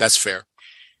 that's fair.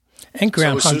 And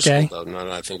Groundhog Day.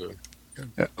 No, I think.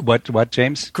 What,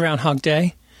 James? Groundhog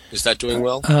Day. Is that doing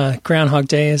well? Groundhog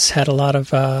Day has had a lot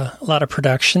of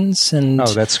productions, and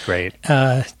that's great.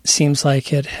 Seems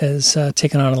like it has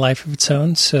taken on a life of its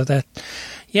own. So that,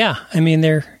 I mean,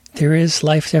 there is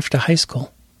life after high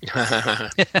school.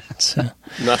 Not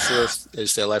sure if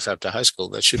is there life after high school.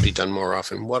 That should be done more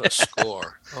often. What a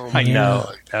score! I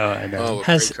know. Oh,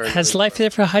 has life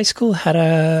after high school had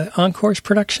a encores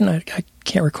production? I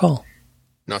can't recall.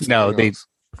 They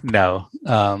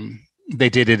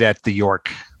did it at the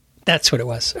York. That's what it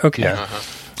was. Okay. Yeah.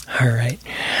 All right.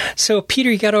 So,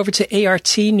 Peter, you got over to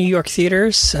ART New York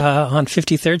Theaters on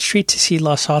 53rd Street to see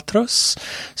Los Otros.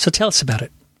 So tell us about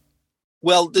it.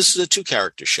 Well, this is a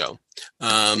 2-character show.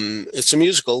 It's a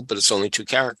musical, but it's only 2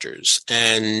 characters.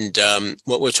 And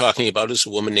what we're talking about is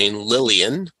a woman named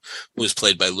Lillian, who is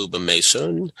played by Luba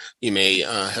Mason. You may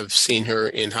have seen her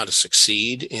in How to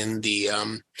Succeed in the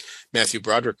Matthew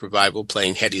Broderick revival,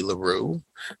 playing Hetty LaRue.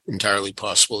 Entirely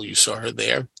possible you saw her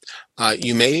there.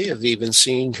 You may have even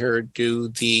seen her do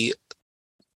the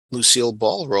Lucille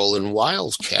Ball role in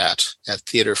Wildcat at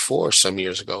Theater 4 some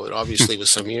years ago. It obviously was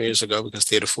some years ago because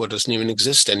Theater 4 doesn't even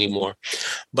exist anymore.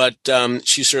 But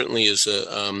she certainly is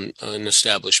an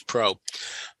established pro.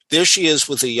 There she is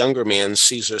with a younger man,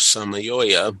 Cesar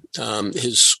Samayoya.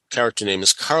 His character name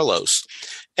is Carlos.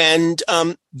 And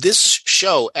this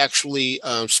show actually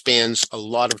spans a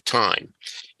lot of time.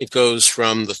 It goes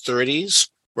from the 30s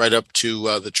right up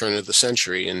to the turn of the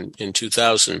century in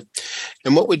 2000.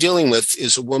 And what we're dealing with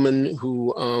is a woman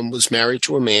who was married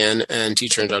to a man, and he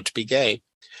turned out to be gay.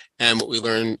 And what we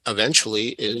learn eventually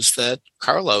is that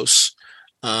Carlos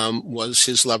was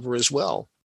his lover as well.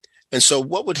 And so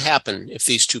what would happen if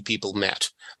these 2 people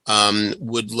met?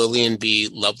 Would Lillian be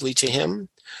lovely to him?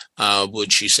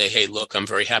 Would she say, hey, look, I'm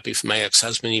very happy for my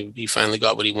ex-husband. He finally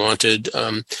got what he wanted.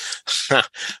 There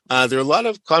are a lot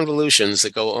of convolutions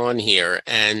that go on here,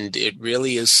 and it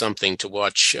really is something to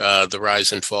watch the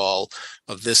rise and fall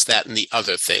of this, that, and the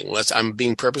other thing. I'm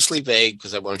being purposely vague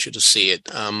because I want you to see it.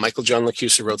 Michael John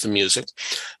LaCusa wrote the music,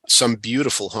 some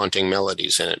beautiful haunting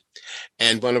melodies in it.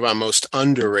 And one of our most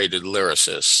underrated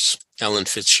lyricists, Ellen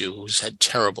Fitzhugh, who's had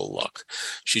terrible luck.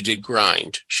 She did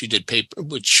Grind. She did Paper,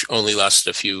 which only lasted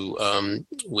a few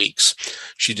weeks.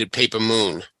 She did Paper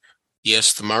Moon.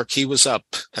 Yes, the marquee was up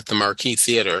at the Marquee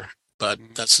Theater, but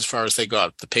that's as far as they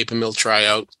got. The Paper Mill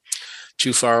tryout,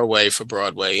 too far away for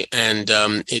Broadway, and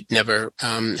it never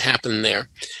happened there.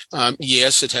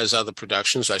 Yes, it has other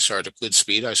productions. I saw it at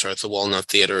Goodspeed. I saw it at the Walnut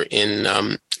Theater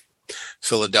in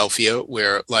Philadelphia,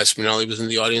 where Liza Minnelli was in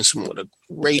the audience, and what a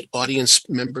great audience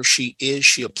member she is.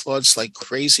 She applauds like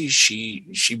crazy. She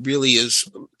really is.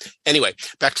 Anyway,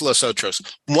 back to Los Otros.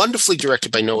 Wonderfully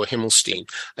directed by Noah Himmelstein,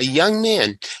 a young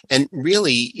man. And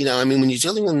really, when you're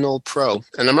dealing with an old pro,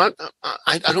 and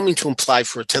I don't mean to imply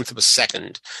for a tenth of a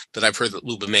second that I've heard that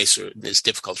Luba Mesa is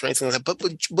difficult or anything like that,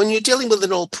 but when you're dealing with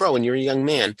an old pro and you're a young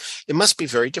man, it must be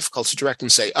very difficult to direct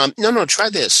and say, no, try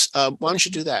this. Why don't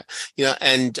you do that?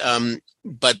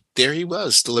 But there he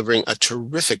was, delivering a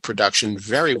terrific production,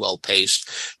 very well paced.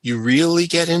 You really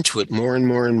get into it more and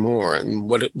more and more. And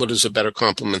what is a better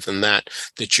compliment than that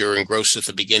you're engrossed at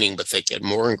the beginning, but they get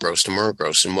more engrossed and more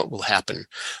engrossed in what will happen.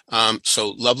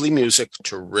 So lovely music,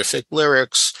 terrific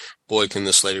lyrics. Boy, can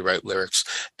this lady write lyrics.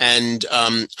 And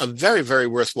a very, very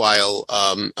worthwhile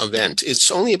event. It's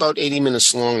only about 80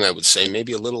 minutes long, I would say,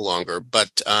 maybe a little longer.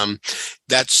 But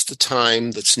that's the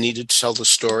time that's needed to tell the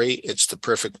story. It's the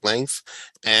perfect length.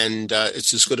 And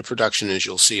it's as good a production as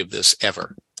you'll see of this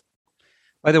ever.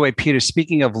 By the way, Peter,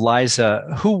 speaking of Liza,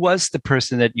 who was the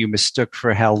person that you mistook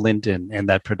for Hal Linden in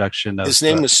that production? His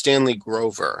name was Stanley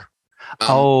Grover.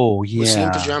 Yeah. Was he in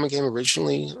Pajama Game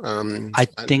originally? I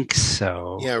think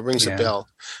so. Yeah, it rings a bell.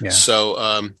 Yeah. So,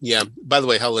 by the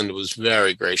way, Hal Linden was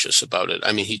very gracious about it.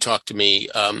 I mean, he talked to me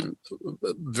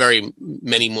very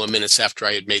many more minutes after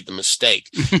I had made the mistake.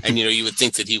 And, you would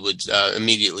think that he would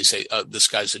immediately say, this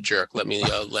guy's a jerk. Let me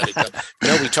let it go.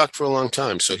 No, we talked for a long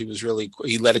time. So he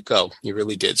let it go. He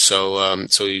really did. So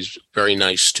he's very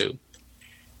nice too.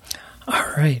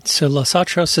 All right. So Los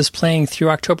Otros is playing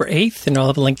through October 8th, and I'll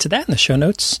have a link to that in the show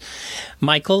notes.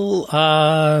 Michael,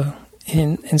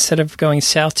 instead of going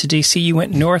south to D.C., you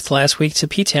went north last week to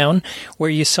P-Town, where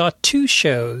you saw two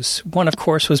shows. One, of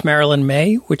course, was Marilyn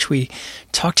May, which we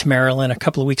talked to Marilyn a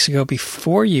couple of weeks ago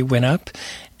before you went up,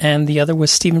 and the other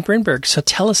was Steven Brinberg. So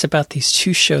tell us about these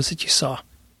two shows that you saw.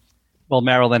 Well,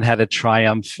 Marilyn had a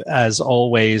triumph, as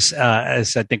always.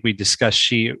 As I think we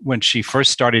discussed, when she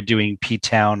first started doing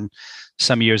P-Town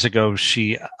some years ago,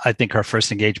 I think her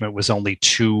first engagement was only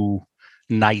 2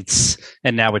 nights,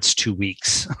 and now it's 2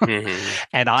 weeks.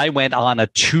 And I went on a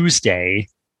Tuesday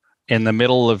in the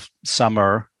middle of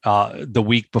summer, the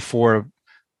week before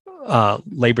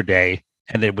Labor Day,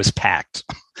 and it was packed.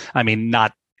 I mean,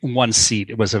 not one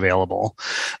seat was available.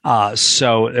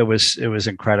 So it was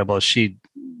incredible. She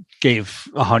gave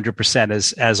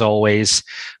 100% as always.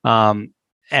 And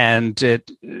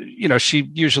she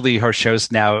usually, her shows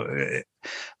now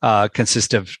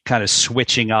consist of kind of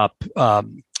switching up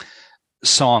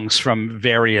songs from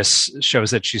various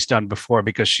shows that she's done before,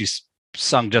 because she's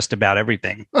sung just about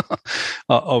everything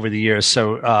over the years.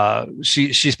 So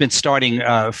she's been starting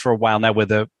for a while now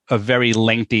with a very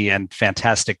lengthy and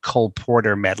fantastic Cole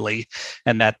Porter medley,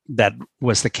 and that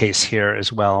was the case here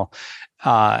as well.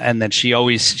 And then she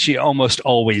almost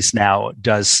always now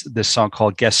does this song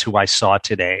called "Guess Who I Saw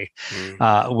Today,"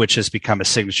 which has become a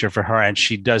signature for her, and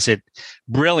she does it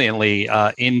brilliantly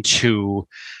into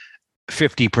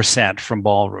 50% from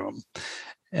Ballroom.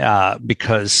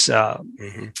 Because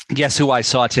Guess Who I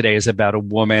Saw Today is about a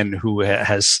woman who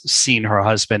has seen her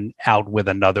husband out with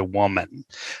another woman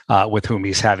with whom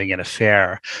he's having an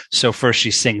affair. So first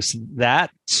she sings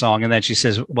that song, and then she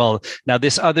says, well, now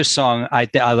this other song, I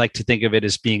like to think of it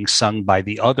as being sung by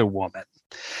the other woman,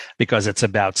 because it's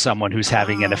about someone who's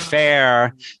having an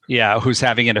affair. Yeah, who's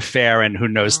having an affair and who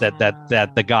knows that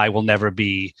the guy will never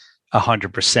be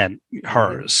 100%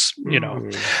 hers,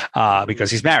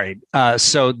 because he's married.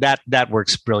 So that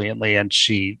works brilliantly. And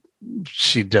she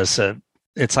does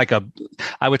it's like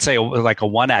I would say like a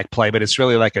 1-act play, but it's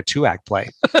really like a 2-act play.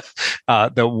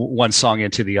 The one song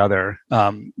into the other,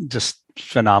 just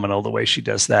phenomenal the way she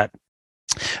does that.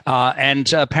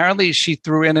 And apparently she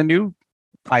threw in a new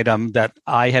item that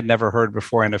I had never heard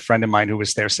before, and a friend of mine who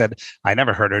was there said, I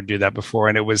never heard her do that before,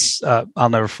 and it was I'll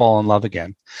Never Fall in Love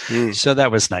Again. So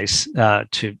that was nice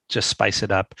to just spice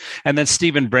it up. And then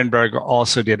Steven Brinberg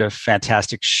also did a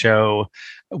fantastic show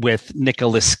with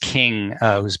Nicholas King,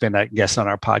 who's been a guest on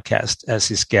our podcast as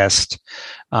his guest,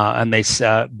 and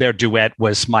their duet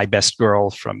was My Best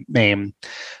Girl from Mame.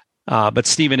 But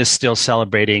Steven is still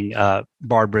celebrating the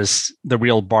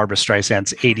real Barbra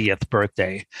Streisand's 80th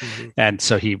birthday. And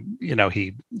so he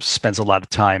spends a lot of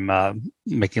time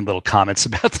making little comments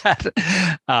about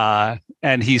that.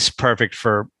 And he's perfect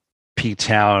for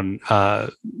P-Town.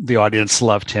 The audience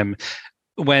loved him.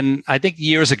 When I think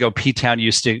years ago, P-Town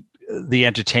the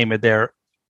entertainment there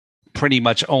pretty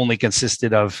much only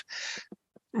consisted of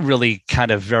really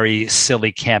kind of very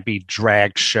silly, campy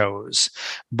drag shows.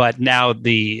 But now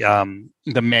the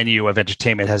menu of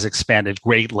entertainment has expanded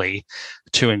greatly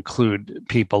to include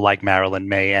people like Marilyn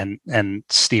May and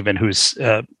Steven, who's,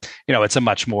 it's a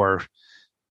much more,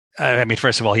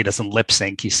 first of all, he doesn't lip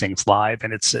sync, he sings live,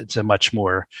 and it's a much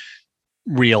more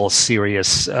real,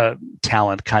 serious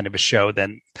talent kind of a show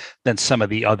than some of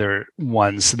the other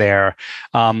ones there.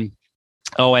 And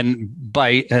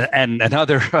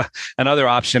another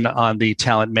option on the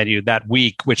talent menu that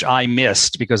week, which I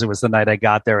missed because it was the night I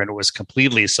got there and it was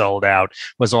completely sold out,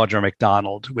 was Audra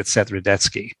McDonald with Seth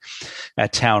Rudetsky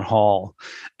at Town Hall.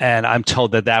 And I'm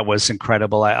told that was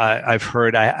incredible. I've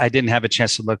heard, I didn't have a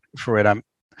chance to look for it. I'm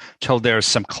told there's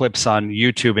some clips on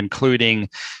YouTube, including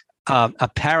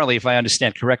apparently, if I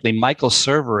understand correctly, Michael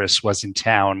Cerveris was in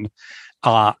town.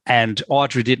 And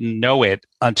Audra didn't know it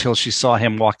until she saw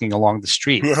him walking along the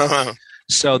street.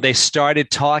 So they started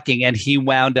talking, and he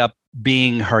wound up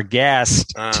being her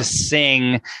guest to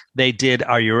sing. They did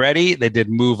Are You Ready? They did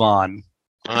Move On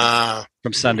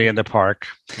from Sunday in the Park.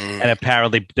 And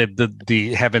apparently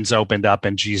the heavens opened up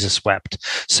and Jesus wept.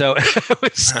 So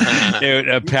look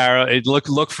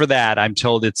for that. I'm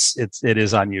told it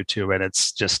is on YouTube, and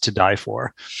it's just to die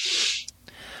for.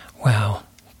 Wow.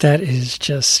 That is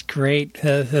just great.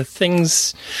 The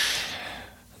things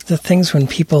when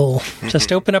people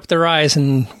just open up their eyes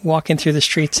and walk in through the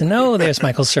streets and, there's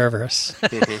Michael Cerveris.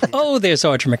 There's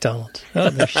Audra McDonald.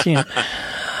 The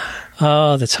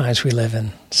times we live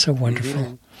in. So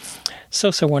wonderful.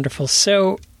 So wonderful.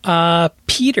 So,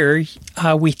 Peter,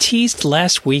 we teased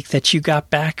last week that you got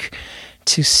back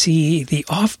to see the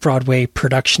off-Broadway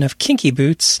production of Kinky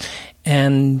Boots,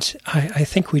 and I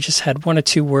think we just had one or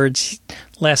two words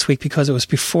last week because it was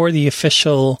before the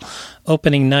official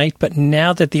opening night. But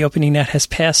now that the opening night has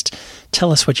passed,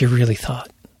 tell us what you really thought.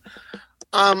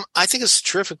 I think it's a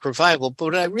terrific revival, but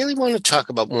what I really want to talk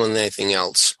about more than anything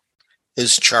else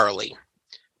is Charlie.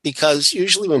 Because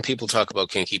usually when people talk about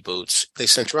Kinky Boots, they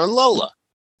center on Lola,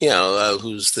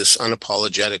 who's this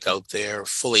unapologetic out there,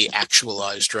 fully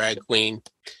actualized drag queen.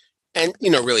 And,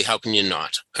 really, how can you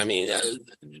not? I mean,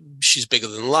 she's bigger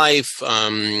than life.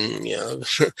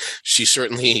 She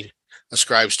certainly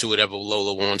ascribes to whatever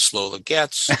Lola wants, Lola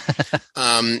gets.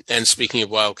 And speaking of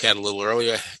Wildcat a little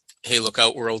earlier, hey, look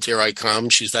out, world, here I come.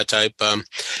 She's that type. And,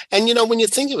 when you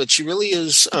think of it, she really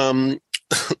is the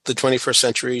 21st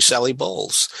century Sally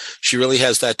Bowles. She really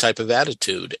has that type of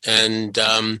attitude. And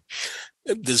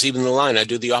there's even the line, I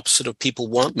do the opposite of people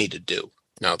want me to do.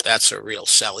 Now, that's a real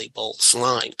Sally Bowles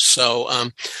line. So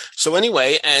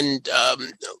anyway, and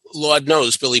Lord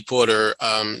knows Billy Porter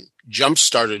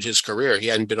jump-started his career. He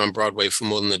hadn't been on Broadway for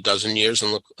more than a dozen years,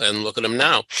 and look at him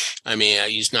now. I mean,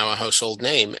 he's now a household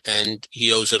name, and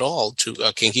he owes it all to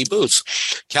Kinky Boots.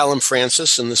 Callum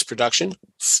Francis in this production,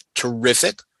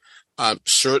 terrific.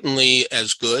 Certainly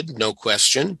as good, no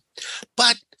question.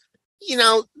 But,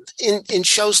 in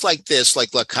shows like this,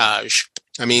 like La Cage,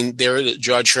 I mean,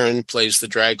 George Hearn plays the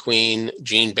drag queen.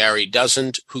 Gene Barry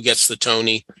doesn't. Who gets the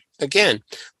Tony? Again,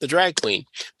 the drag queen,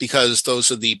 because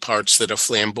those are the parts that are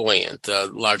flamboyant,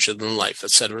 larger than life,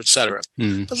 et cetera, et cetera.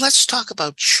 Mm. But let's talk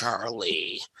about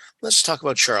Charlie.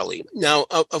 Now,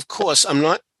 of course, I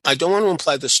don't want to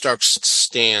imply that Stark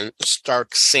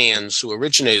Sands, who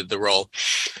originated the role,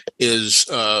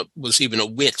 was even a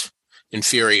whit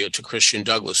inferior to Christian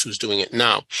Douglas, who's doing it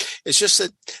now. It's just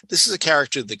that this is a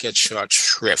character that gets short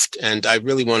shrift, and I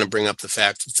really want to bring up the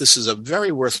fact that this is a very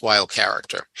worthwhile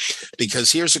character,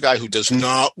 because here's a guy who does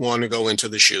not want to go into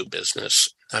the shoe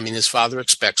business. I mean, his father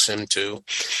expects him to.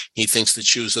 He thinks that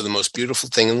shoes are the most beautiful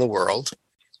thing in the world.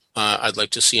 I'd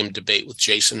like to see him debate with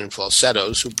Jason and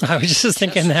Falsettos. I was just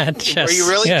thinking that. Chess. Are you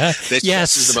really? Yeah. That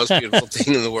chess is the most beautiful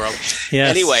thing in the world. Yes.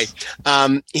 Anyway,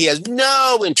 he has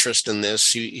no interest in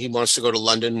this. He wants to go to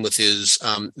London with his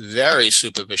very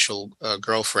superficial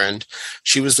girlfriend.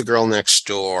 She was the girl next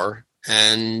door.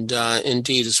 And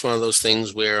indeed, it's one of those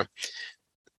things where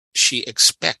she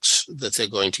expects that they're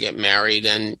going to get married,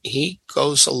 and he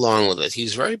goes along with it.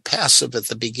 He's very passive at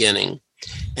the beginning.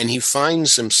 And he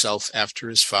finds himself after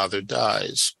his father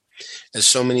dies, as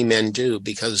so many men do,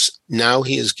 because now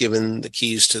he is given the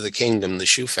keys to the kingdom, the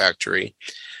shoe factory,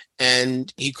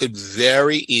 and he could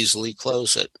very easily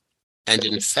close it. And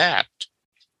in fact,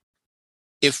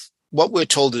 if what we're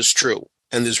told is true,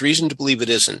 and there's reason to believe it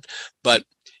isn't, but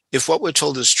if what we're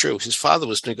told is true, his father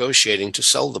was negotiating to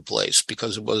sell the place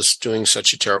because it was doing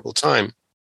such a terrible time.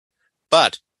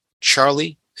 But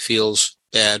Charlie feels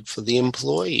bad for the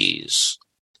employees,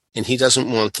 and he doesn't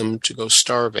want them to go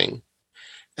starving.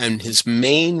 And his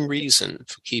main reason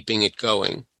for keeping it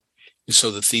going is so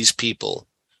that these people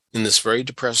in this very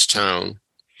depressed town,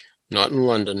 not in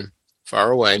London,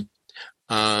 far away,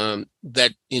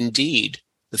 that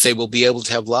they will be able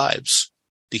to have lives,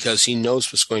 because he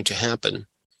knows what's going to happen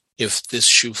if this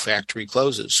shoe factory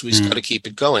closes. So he's got to keep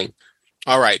it going.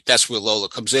 All right, that's where Lola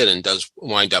comes in and does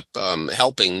wind up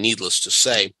helping, needless to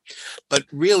say. But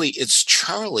really, it's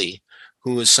Charlie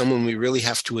who is someone we really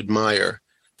have to admire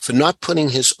for not putting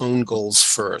his own goals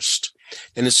first.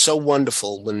 And it's so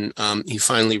wonderful when he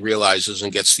finally realizes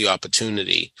and gets the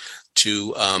opportunity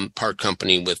to part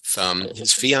company with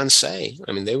his fiancée.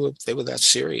 I mean, they were that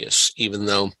serious, even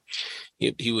though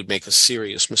he would make a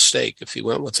serious mistake if he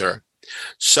went with her.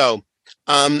 So,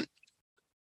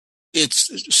 it's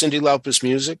Cyndi Lauper's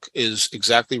music is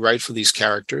exactly right for these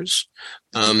characters.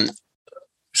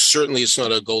 Certainly, it's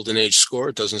not a golden age score.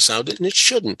 It doesn't sound it, and it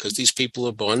shouldn't, because these people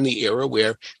are born in the era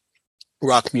where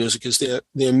rock music is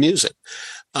their music.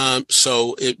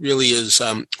 So it really is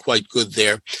quite good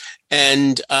there.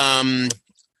 And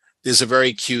there's a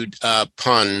very cute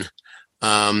pun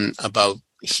about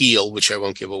heel, which I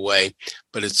won't give away,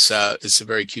 but it's a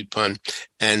very cute pun.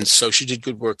 And so she did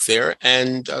good work there,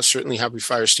 and certainly Harvey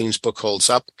Firestein's book holds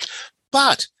up.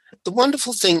 But the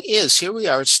wonderful thing is, here we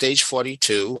are at stage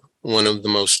 42, one of the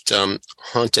most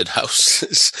haunted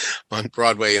houses on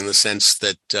Broadway, in the sense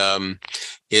that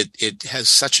it has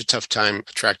such a tough time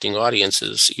attracting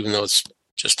audiences, even though it's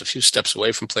just a few steps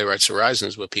away from Playwrights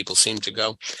Horizons, where people seem to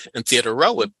go, and Theatre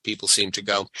Row, where people seem to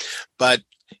go. But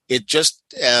it just,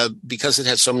 because it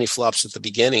had so many flops at the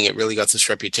beginning, it really got this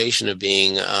reputation of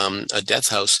being a death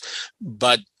house.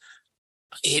 But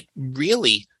it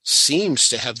really seems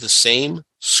to have the same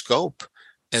scope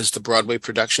as the Broadway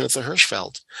production at the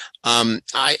Hirschfeld.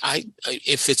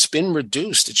 If it's been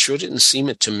reduced, it sure didn't seem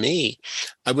it to me.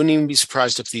 I wouldn't even be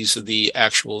surprised if these are the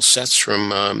actual sets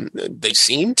from. They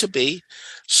seem to be.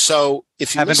 So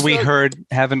if you haven't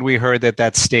we heard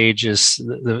that stage is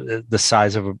the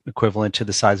size of equivalent to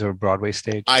the size of a Broadway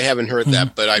stage? I haven't heard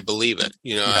that, but I believe it.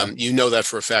 You know that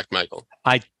for a fact, Michael.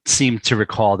 I seem to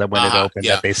recall that when it opened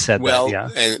that they said that. Yeah,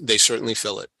 and they certainly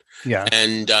fill it. Yeah.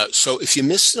 And so if you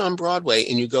missed it on Broadway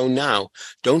and you go now,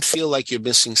 don't feel like you're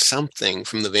missing something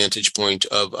from the vantage point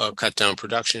of a cut down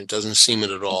production. It doesn't seem it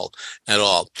at all.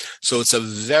 So it's a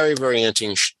very, very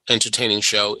entertaining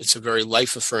show. It's a very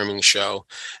life affirming show.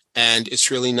 And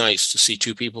it's really nice to see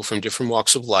two people from different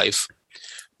walks of life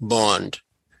bond,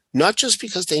 not just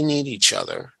because they need each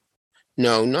other.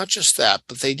 No, not just that,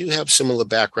 but they do have similar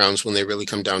backgrounds when they really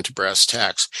come down to brass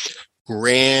tacks.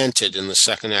 Granted, in the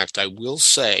second act, I will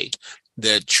say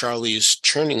that Charlie's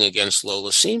turning against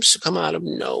Lola seems to come out of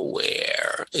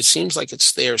nowhere. It seems like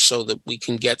it's there so that we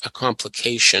can get a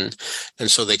complication and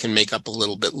so they can make up a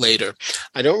little bit later.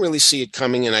 I don't really see it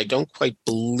coming, and I don't quite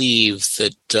believe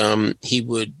that he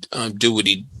would do what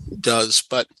he does.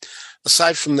 But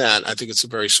aside from that, I think it's a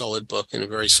very solid book and a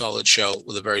very solid show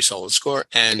with a very solid score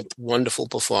and wonderful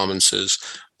performances.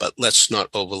 But let's not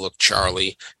overlook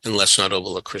Charlie, and let's not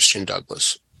overlook Christian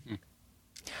Douglas.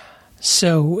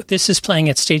 So this is playing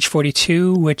at Stage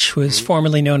 42, which was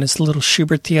formerly known as the Little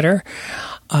Schubert Theater.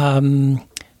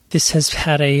 This has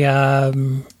had a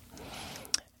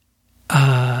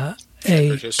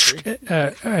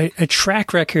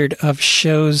track record of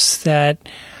shows that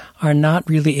are not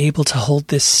really able to hold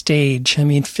this stage. I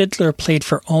mean, Fiddler played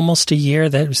for almost a year.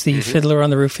 That was the Fiddler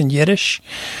on the Roof in Yiddish.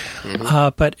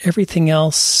 But everything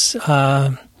else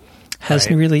has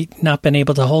really not been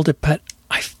able to hold it. But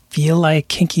I feel like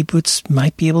Kinky Boots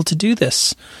might be able to do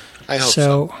this. I hope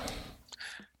so.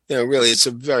 Really, it's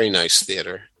a very nice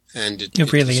theater, and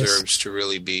it really deserves to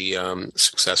really be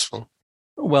successful.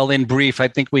 Well, in brief, I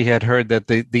think we had heard that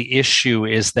the issue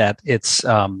is that it's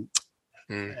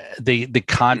the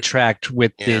contract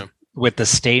with the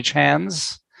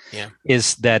stagehands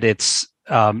is that it's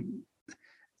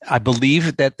I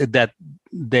believe that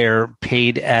they're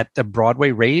paid at the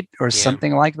Broadway rate or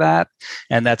something like that,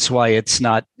 and that's why it's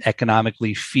not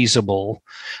economically feasible.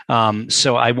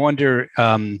 So I wonder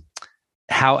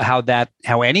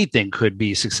how anything could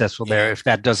be successful there if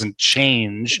that doesn't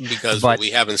change. Because what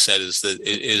we haven't said is that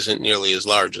it isn't nearly as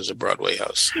large as a Broadway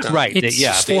house. Right. It's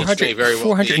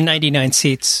 499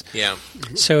 seats. Yeah.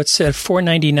 So it's at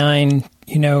 499.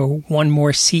 One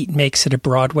more seat makes it a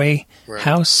Broadway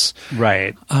house.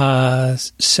 Right.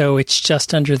 So it's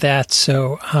just under that.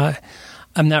 So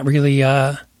I'm not really.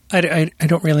 I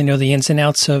don't really know the ins and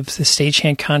outs of the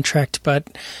stagehand contract,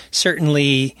 but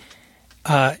certainly.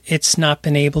 It's not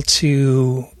been able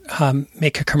to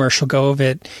make a commercial go of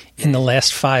it in the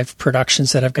last 5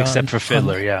 productions that have gone. Except for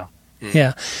Fiddler,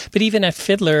 Yeah. But even at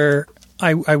Fiddler,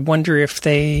 I wonder if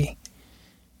they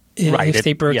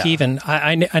broke even.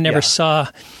 I never saw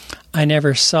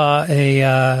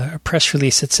a press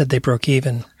release that said they broke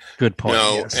even. Good point.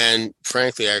 No, yes. And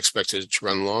frankly, I expected it to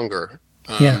run longer.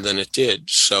 Than it did.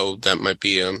 So that might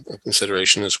be a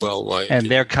consideration as well. Why?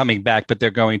 And they're coming back, but they're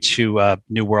going to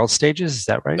New World stages. Is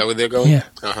that right? Is that where they're going? Yeah.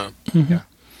 Yeah.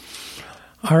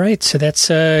 All right. So that's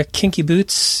Kinky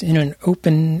Boots in an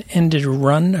open-ended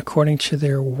run, according to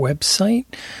their website.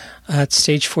 At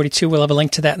Stage 42, we'll have a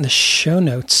link to that in the show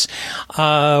notes.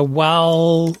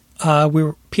 While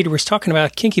Peter was talking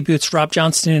about Kinky Boots, Rob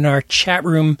Johnston in our chat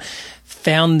room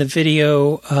found the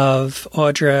video of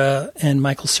Audra and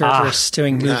Michael Cerveris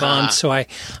doing Move On. So I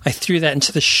threw that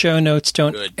into the show notes.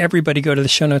 Don't everybody go to the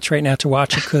show notes right now to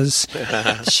watch it, because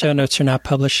the show notes are not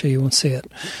published, so you won't see it.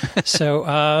 So,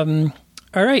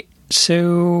 all right.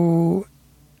 So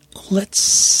let's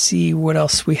see what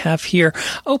else we have here.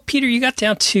 Oh, Peter, you got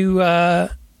down to...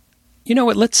 you know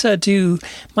what? Let's do...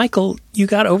 Michael, you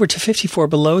got over to 54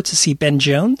 Below to see Ben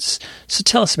Jones. So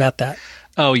tell us about that.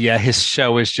 Oh, yeah. His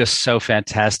show is just so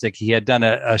fantastic. He had done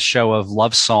a show of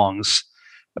love songs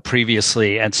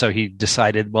previously, and so he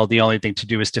decided, well, the only thing to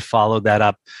do is to follow that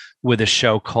up with a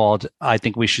show called I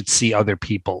Think We Should See Other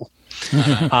People.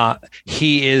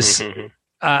 He is...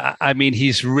 I mean,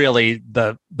 he's really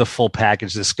the full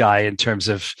package, this guy, in terms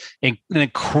of an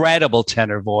incredible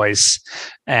tenor voice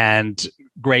and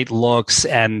great looks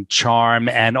and charm.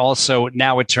 And also,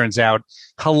 now it turns out,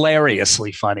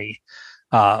 hilariously funny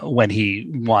when he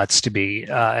wants to be.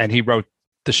 And he wrote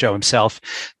the show himself.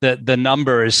 The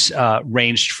numbers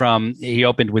ranged from, he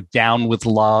opened with Down with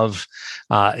Love.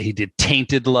 He did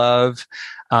Tainted Love.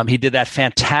 He did that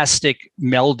fantastic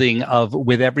melding of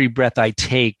With Every Breath I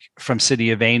Take from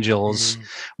City of Angels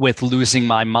with Losing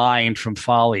My Mind from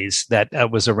Follies that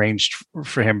was arranged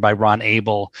for him by Ron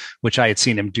Abel, which I had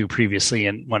seen him do previously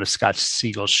in one of Scott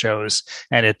Siegel's shows.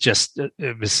 And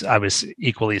I was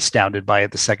equally astounded by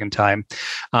it the second time.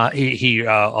 He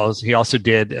also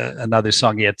did another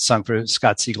song he had sung for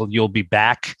Scott Siegel, You'll Be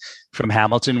Back, from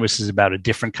Hamilton, which is about a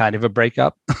different kind of a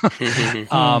breakup.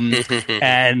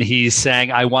 And he sang,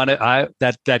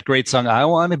 that great song, I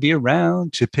want to be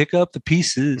around to pick up the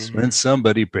pieces when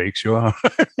somebody breaks your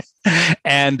heart.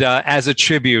 And as a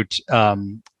tribute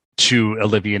to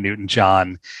Olivia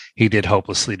Newton-John, he did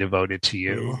Hopelessly Devoted to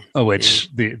You, which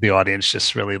the audience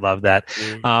just really loved that.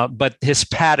 But his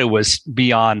patter was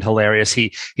beyond hilarious.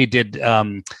 He did...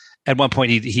 at one point,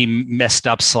 he messed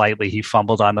up slightly. He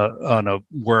fumbled on a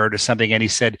word or something, and he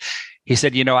said,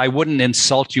 I wouldn't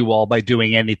insult you all by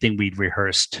doing anything we'd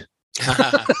rehearsed.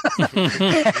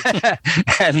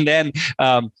 And then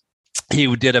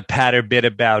he did a patter bit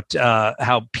about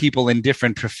how people in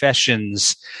different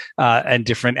professions and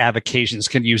different avocations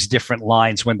can use different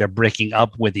lines when they're breaking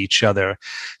up with each other.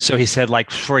 So he said,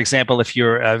 like, for example, if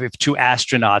two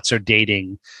astronauts are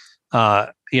dating,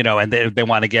 and they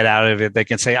want to get out of it, they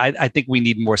can say, I think we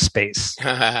need more space.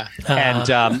 And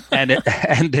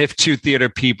if two theater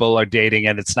people are dating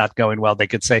and it's not going well, they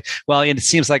could say, well, it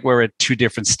seems like we're at two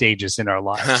different stages in our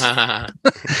lives.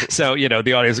 So,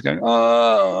 the audience is going,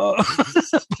 oh,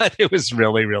 but it was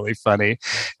really, really funny.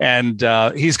 And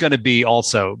he's going to be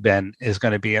also, Ben is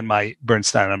going to be in my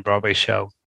Bernstein on Broadway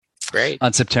show. Great.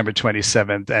 On September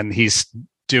 27th. And his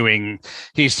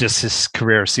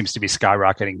career seems to be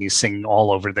skyrocketing. He's singing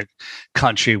all over the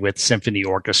country with symphony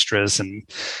orchestras and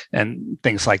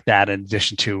things like that, in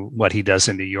addition to what he does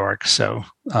in New York. So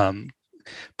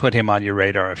put him on your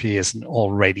radar if he isn't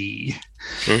already.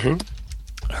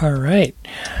 All right.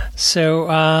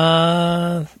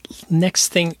 So next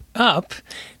thing up,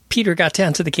 Peter got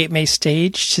down to the Cape May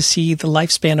stage to see The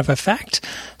Lifespan of a Fact.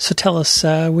 So tell us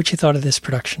what you thought of this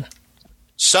production.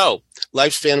 So,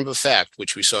 Lifespan of a Fact,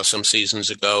 which we saw some seasons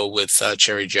ago with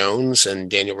Cherry Jones and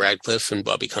Daniel Radcliffe and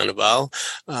Bobby Cannavale.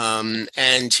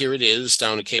 And here it is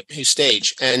down at Cape May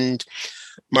stage. And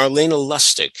Marlena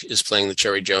Lustig is playing the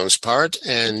Cherry Jones part,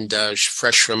 and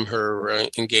fresh from her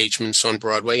engagements on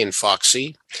Broadway in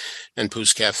Foxy and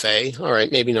Pooh's Cafe. All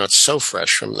right, maybe not so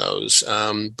fresh from those,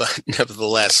 but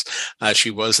nevertheless,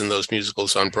 she was in those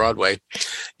musicals on Broadway.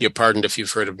 You're pardoned if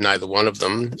you've heard of neither one of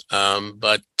them.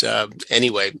 But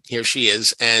anyway, here she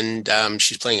is, and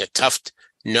she's playing a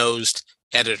tough-nosed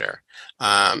editor.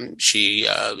 She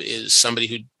is somebody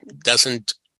who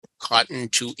doesn't cotton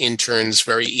to interns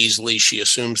very easily. She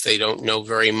assumes they don't know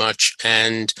very much.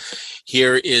 And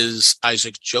here is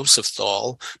Isaac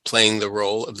Joseph-Thal playing the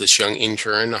role of this young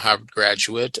intern, a Harvard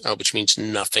graduate, which means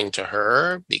nothing to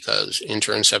her because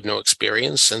interns have no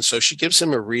experience. And so she gives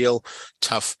him a real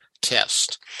tough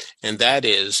test. And that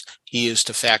is, he is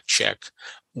to fact check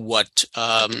what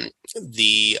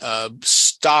the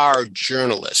star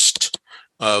journalist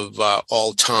of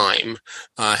all time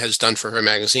has done for her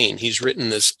magazine. He's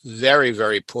written this very,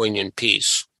 very poignant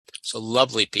piece. It's a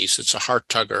lovely piece. It's a heart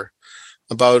tugger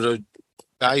about a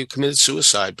guy who committed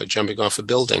suicide by jumping off a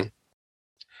building.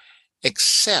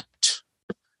 Except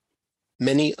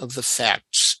many of the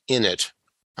facts in it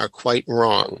are quite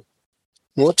wrong.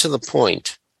 More to the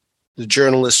point, the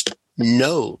journalist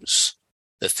knows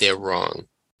that they're wrong.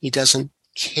 He doesn't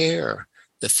care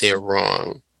that they're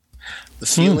wrong. The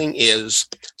feeling is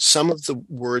some of the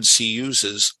words he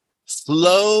uses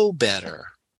flow better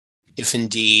if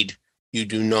indeed you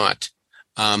do not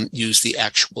use the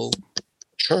actual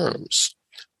terms.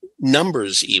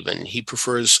 Numbers even. He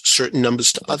prefers certain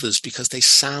numbers to others because they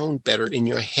sound better in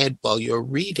your head while you're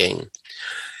reading.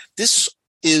 This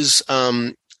is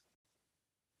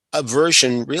a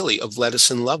version, really, of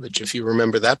Lettuce and Lovage, if you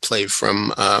remember that play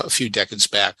from a few decades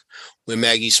back, where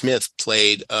Maggie Smith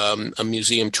played a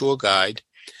museum tour guide,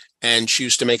 and she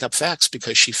used to make up facts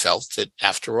because she felt that,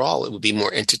 after all, it would be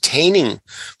more entertaining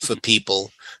for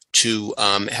people to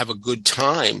have a good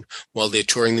time while they're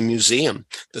touring the museum,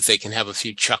 that they can have a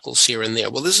few chuckles here and there.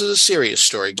 Well, this is a serious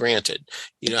story, granted,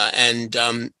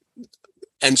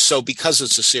 and so because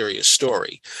it's a serious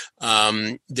story,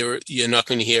 you're not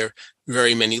going to hear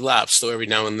very many laughs, though every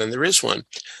now and then there is one.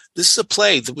 This is a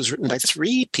play that was written by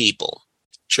three people: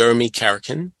 Jeremy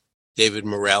Carrican, David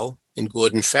Morrell, and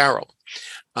Gordon Farrell.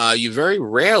 You very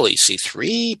rarely see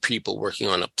three people working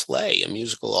on a play, a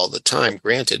musical all the time,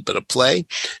 granted, but a play,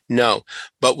 no.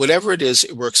 But whatever it is,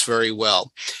 it works very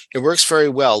well. It works very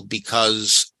well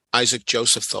because Isaac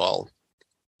Joseph-Thal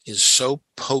is so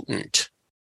potent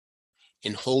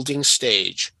in holding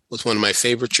stage with one of my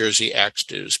favorite Jersey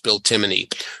actors, Bill Timoney,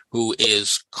 who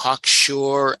is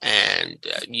cocksure, and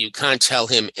you can't tell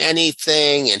him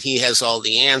anything, and he has all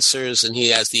the answers, and he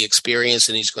has the experience,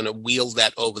 and he's going to wield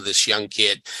that over this young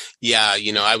kid. Yeah,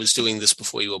 I was doing this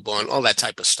before you were born, all that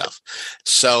type of stuff.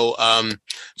 So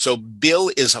Bill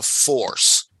is a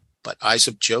force, but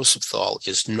Isaac Josephathal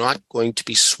is not going to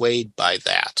be swayed by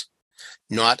that.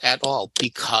 Not at all,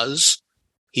 because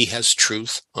he has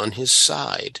truth on his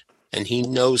side. And he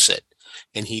knows it,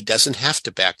 and he doesn't have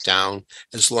to back down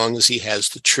as long as he has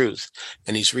the truth,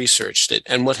 and he's researched it.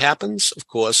 And what happens, of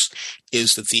course,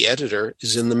 is that the editor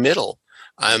is in the middle.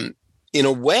 In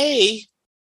a way,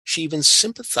 she even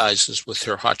sympathizes with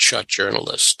her hotshot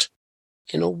journalist,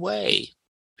 in a way,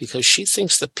 because she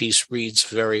thinks the piece reads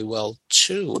very well,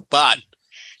 too. But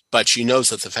she knows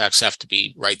that the facts have to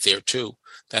be right there, too.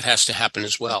 That has to happen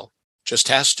as well. Just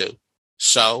has to.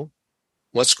 So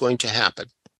what's going to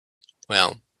happen?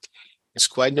 Well, it's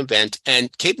quite an event.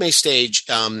 And Cape May Stage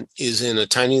is in a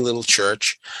tiny little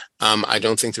church. I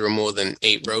don't think there are more than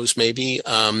 8 rows, maybe.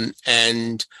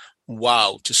 And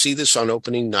wow, to see this on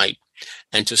opening night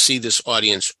and to see this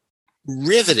audience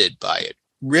riveted by it,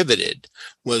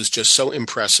 was just so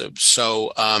impressive.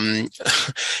 So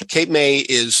Cape May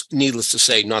is, needless to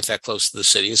say, not that close to the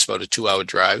city. It's about a 2-hour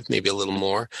drive, maybe a little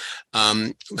more.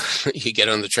 You get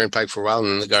on the Turnpike for a while and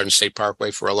then the Garden State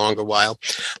Parkway for a longer while.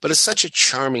 But it's such a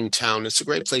charming town. It's a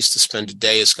great place to spend a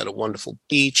day. It's got a wonderful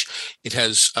beach. It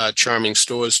has charming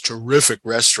stores, terrific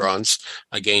restaurants.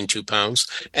 I gained 2 pounds.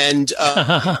 And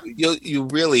you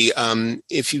really,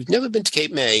 if you've never been to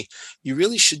Cape May, you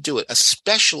really should do it,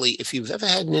 especially if you've ever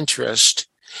had an interest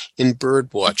in bird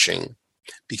watching,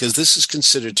 because this is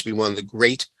considered to be one of the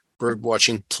great bird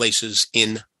watching places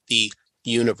in the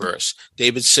universe.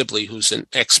 David Sibley, who's an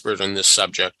expert on this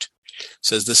subject,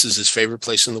 says this is his favorite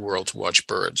place in the world to watch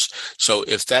birds. So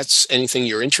if that's anything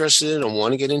you're interested in or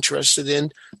want to get interested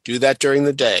in, do that during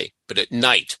the day. But at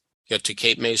night, get to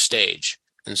Cape May Stage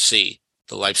and see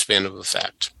the lifespan of a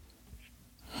fact.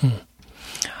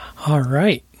 All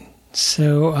right.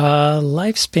 So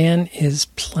Lifespan is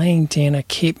playing, Dana,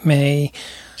 Cape May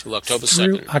till October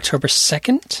through 2nd. October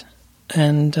 2nd.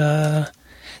 And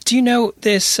do you know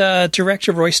this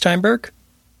director, Roy Steinberg?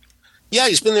 Yeah,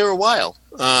 he's been there a while.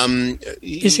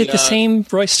 Is it the same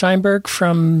Roy Steinberg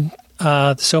from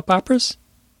the soap operas?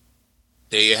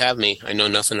 There you have me. I know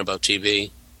nothing about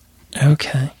TV.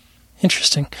 Okay.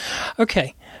 Interesting.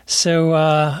 Okay. So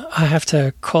I have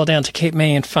to call down to Cape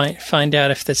May and find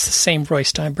out if that's the same Roy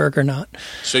Steinberg or not.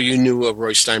 So you knew of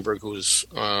Roy Steinberg, who was...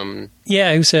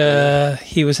 Yeah,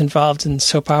 he was involved in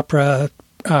soap opera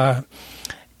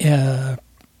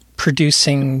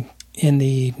producing in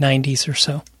the 90s or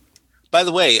so. By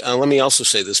the way, let me also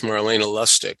say this, Marlena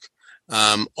Lustig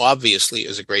obviously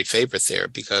is a great favorite there,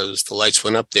 because the lights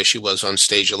went up there. She was on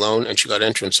stage alone, and she got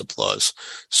entrance applause.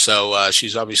 So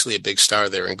she's obviously a big star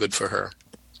there, and good for her.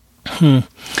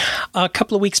 A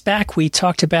couple of weeks back, we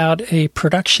talked about a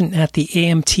production at the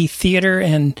AMT Theater,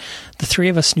 and the three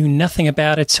of us knew nothing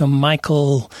about it, so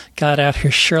Michael got out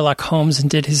his Sherlock Holmes and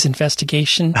did his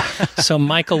investigation. So,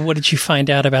 Michael, what did you find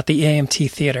out about the AMT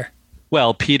Theater?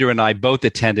 Well, Peter and I both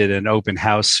attended an open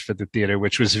house for the theater,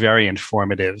 which was very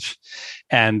informative.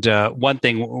 And one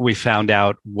thing we found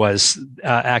out was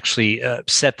actually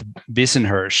Seth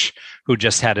Bisenhersh, who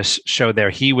just had a show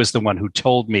there. He was the one who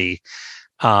told me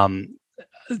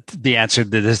the answer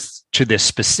to this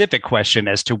specific question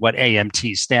as to what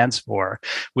AMT stands for.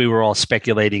 We were all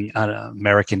speculating on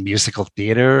American Musical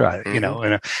Theater,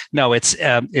 no,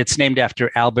 it's named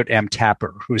after Albert M.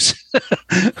 Tapper, who's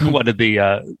one of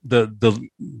the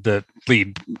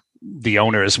lead. The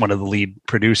owner is one of the lead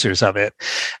producers of it,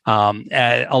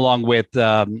 along with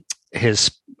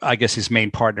his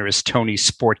main partner is Tony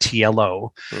Sportiello,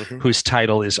 whose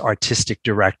title is artistic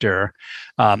director.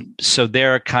 So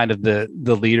they're kind of the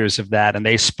leaders of that, and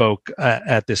they spoke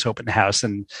at this open house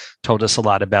and told us a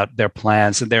lot about their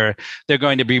plans. And they're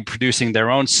going to be producing their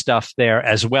own stuff there,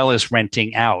 as well as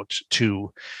renting out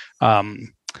to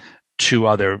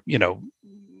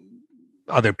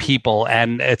other people.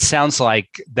 And it sounds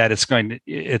like that it's going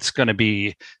to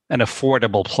be an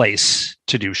affordable place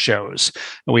to do shows.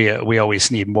 We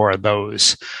always need more of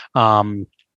those.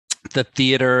 The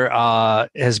theater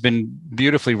has been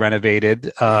beautifully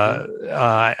renovated.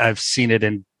 I've seen it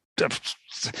in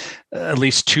at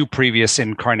least 2 previous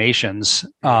incarnations.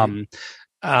 And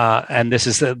this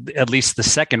is at least the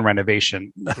second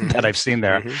renovation that I've seen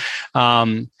there.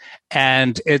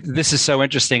 And this is so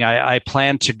interesting. I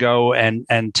plan to go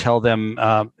and tell them,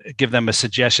 give them a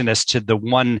suggestion as to the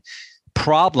one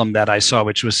problem that I saw,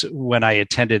 which was when I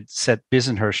attended Seth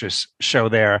Bisenhersh's show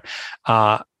there,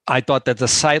 I thought that the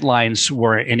sightlines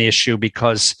were an issue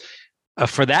because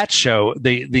for that show,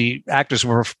 the actors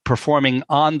were performing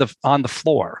on the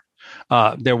floor.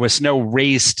 There was no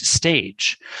raised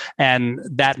stage, and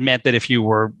that meant that if you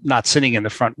were not sitting in the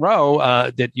front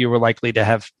row, that you were likely to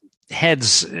have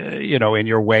heads, in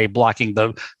your way, blocking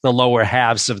the lower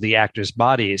halves of the actors'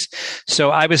 bodies.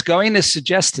 So I was going to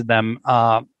suggest to them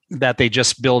that they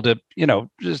just build a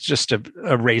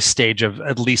raised stage of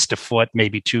at least a foot,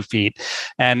 maybe 2 feet.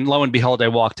 And lo and behold, I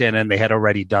walked in and they had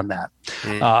already done that.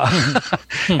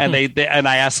 And and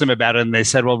I asked them about it, and they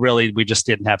said, well, really, we just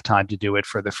didn't have time to do it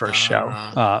for the first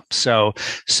show. So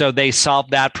they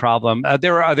solved that problem.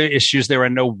 There are other issues. There are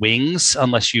no wings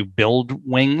unless you build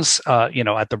wings,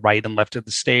 at the right and left of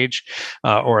the stage,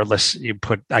 or unless you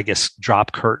put, I guess,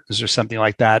 drop curtains or something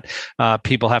like that.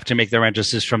 People have to make their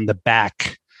entrances from the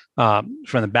back of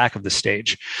the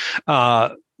stage.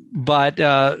 I don't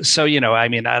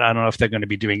know if they're going to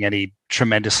be doing any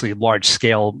tremendously large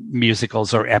scale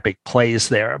musicals or epic plays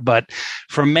there, but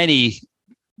for many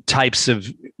types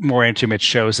of more intimate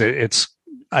shows,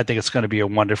 I think it's going to be a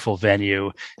wonderful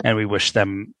venue, and we wish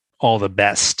them all the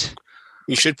best.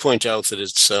 You should point out that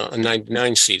it's a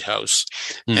 99-seat house.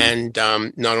 And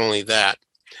not only that,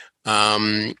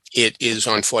 it is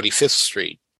on 45th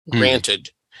Street.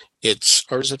 Granted,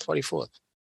 or is it 44th?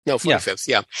 No, 45th.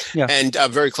 Yeah. And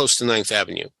very close to 9th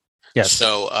Avenue. Yes.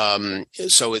 So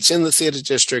it's in the theater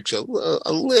district, a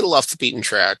little off the beaten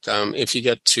track. If you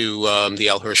get to the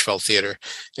Al Hirschfeld Theater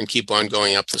and keep on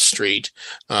going up the street,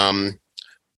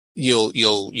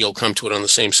 you'll come to it on the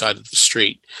same side of the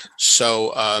street.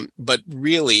 So, but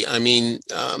really, I mean,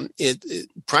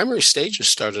 primary stages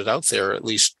started out there, at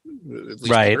least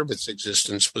right. part of its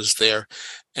existence was there,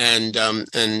 and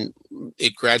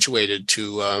it graduated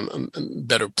to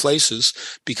better places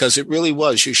because it really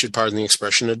was, you should pardon the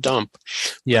expression, a dump.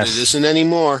 Yes. But it isn't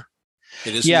anymore.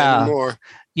 It isn't anymore.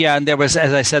 Yeah, and there was,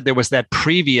 as I said, there was that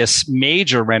previous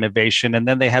major renovation, and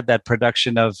then they had that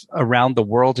production of Around the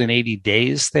World in 80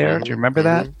 Days there. Do you remember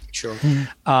that? Sure.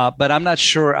 But I'm not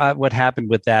sure what happened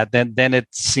with that. Then it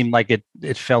seemed like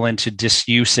it fell into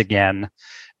disuse again,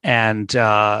 and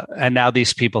now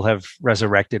these people have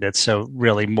resurrected it. So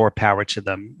really, more power to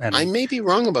them. And I may be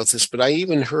wrong about this, but I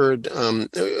even heard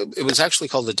it was actually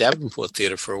called the Davenport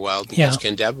Theater for a while because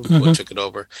Ken Davenport took it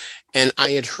over, and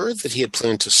I had heard that he had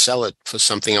planned to sell it for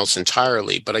something else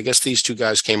entirely. But I guess these two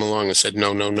guys came along and said,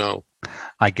 no.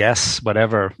 I guess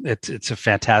whatever. It's a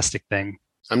fantastic thing.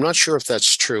 I'm not sure if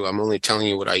that's true. I'm only telling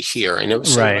you what I hear. I never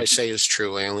say what I say is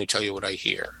true. I only tell you what I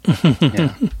hear.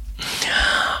 Yeah.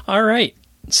 All right.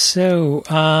 So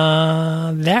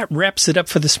that wraps it up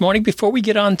for this morning. Before we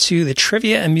get on to the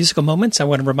trivia and musical moments, I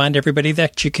want to remind everybody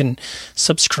that you can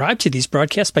subscribe to these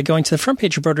broadcasts by going to the front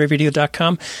page of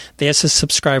BroadwayRadio.com. There's a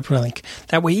subscribe link.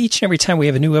 That way, each and every time we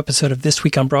have a new episode of This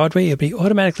Week on Broadway, it'll be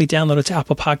automatically downloaded to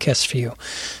Apple Podcasts for you.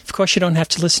 Of course, you don't have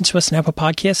to listen to us on Apple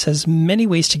Podcasts. Has many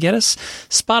ways to get us.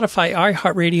 Spotify,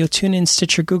 iHeartRadio, TuneIn,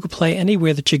 Stitcher, Google Play,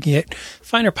 anywhere that you can get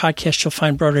finer podcasts, you'll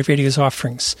find Broadway Radio's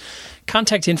offerings.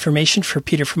 Contact information for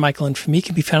Peter, for Michael, and for me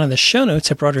can be found in the show notes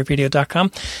at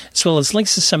BroadwayRadio.com, as well as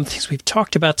links to some things we've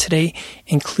talked about today,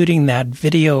 including that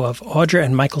video of Audra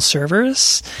and Michael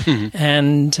Cerveris,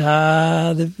 and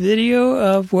the video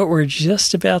of what we're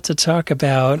just about to talk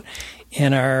about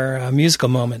in our musical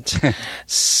moment.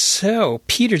 So,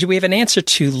 Peter, do we have an answer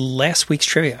to last week's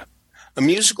trivia? A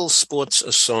musical sports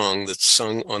a song that's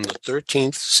sung on the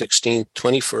 13th, 16th,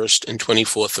 21st, and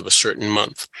 24th of a certain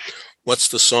month. What's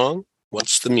the song?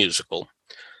 What's the musical?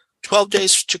 12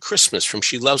 Days to Christmas from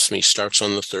She Loves Me starts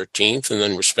on the 13th and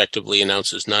then respectively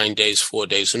announces 9 days, 4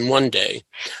 days, and 1 day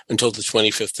until the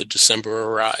 25th of December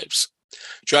arrives.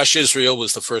 Josh Israel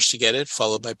was the first to get it,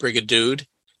 followed by Brigadude,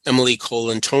 Emily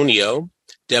Colantonio,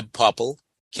 Deb Popple,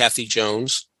 Kathy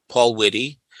Jones, Paul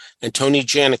Whitty, and Tony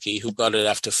Janicki, who got it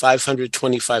after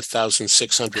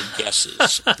 525,600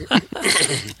 guesses.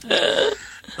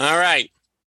 All right.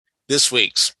 This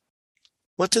week's.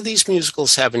 What do these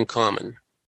musicals have in common?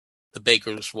 The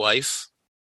Baker's Wife,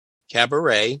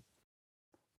 Cabaret,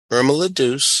 Irma la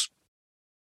Douce,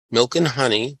 Milk and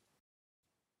Honey,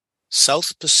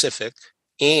 South Pacific,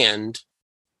 and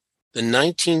the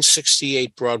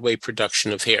 1968 Broadway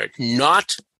production of Hair.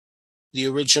 Not the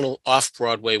original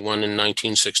off-Broadway one in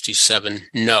 1967.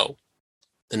 No,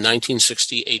 the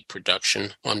 1968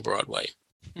 production on Broadway.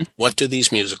 What do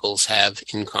these musicals have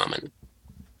in common?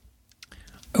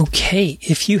 Okay,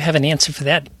 if you have an answer for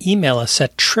that, email us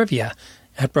at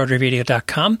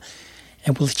trivia@BroadwayRadio.com,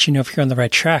 and we'll let you know if you're on the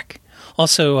right track.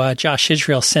 Also, Josh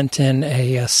Israel sent in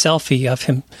a selfie of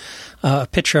him, a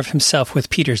picture of himself with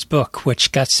Peter's book,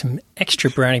 which got some extra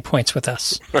brownie points with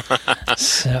us.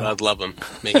 So. I'd love him.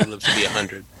 May he live to be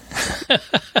 100.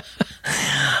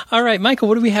 All right, Michael,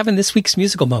 what do we have in this week's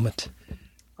musical moment?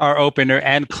 Our opener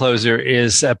and closer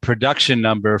is a production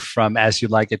number from As You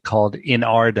Like It called In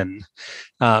Arden,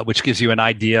 which gives you an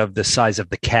idea of the size of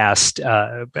the cast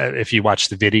if you watch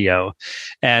the video.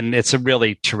 And it's a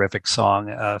really terrific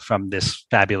song from this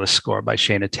fabulous score by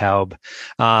Shana Taub.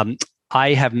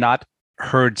 I have not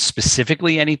heard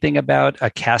specifically anything about a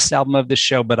cast album of this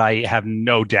show, but I have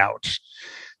no doubt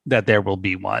that there will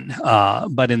be one.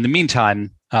 But in the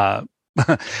meantime,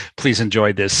 please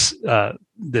enjoy this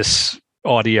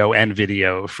audio and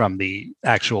video from the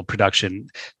actual production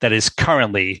that is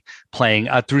currently playing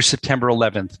through September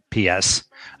 11th, PS,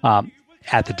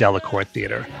 at the Delacorte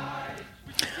Theater.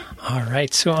 All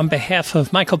right. So on behalf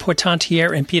of Michael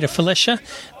Portantiere and Peter Felicia,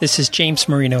 this is James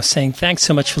Marino saying thanks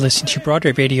so much for listening to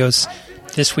Broadway Radio's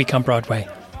This Week on Broadway.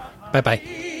 Bye-bye.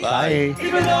 Bye.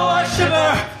 Even though I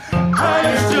shiver,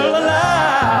 I'm still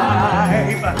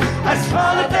alive. I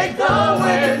smile and thank the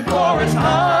wind for its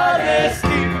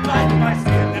honesty. Like my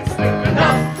skin that's thick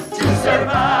enough to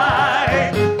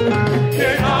survive.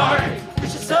 In art, we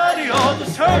shall study all the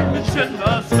turbulence in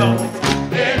the stones.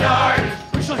 In art,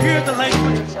 we shall hear the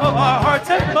language of our hearts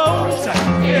and bones.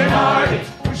 In art,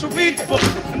 we shall read the book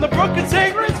and the brook and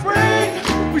savor its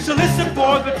spring. We shall listen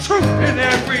for the truth in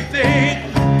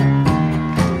everything.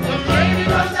 The rain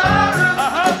becomes our root,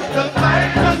 the fire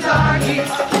becomes our heat,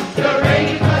 the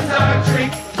rain becomes our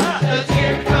drink, the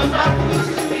tear becomes our food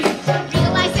to eat.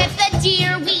 Realize that the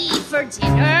deer we eat for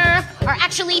dinner are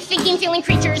actually thinking, feeling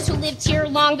creatures who lived here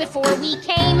long before we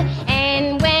came.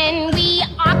 And when we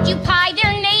occupy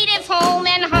their native home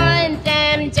and hunt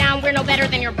them down, we're no better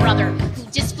than your brother, who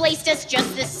displaced us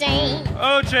just the same.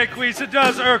 Oh, Jaques, it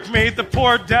does irk me. The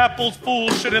poor dappled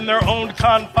fools should in their own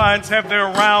confines have their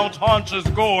round haunches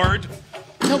gored.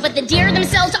 No, but the deer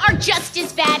themselves are just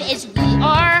as bad as we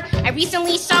are. I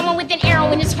recently saw one with an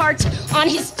arrow in his heart on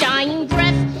his dying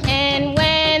breath. And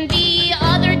when the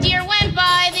other deer went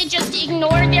by, they just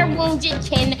ignored their wounded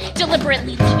kin,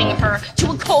 deliberately leaving her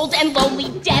to a cold and lonely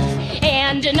death.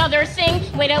 And another thing,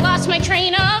 wait, I lost my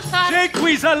train of thought.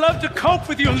 Jaques, I love to cope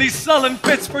with you in these sullen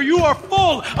fits, for you are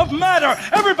full of matter.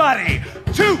 Everybody,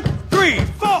 2, 3,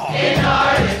 4. In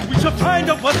art, we shall find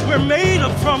out what we're made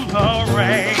of from the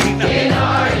rain. In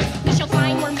art, we shall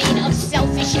find we're made of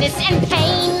selfishness and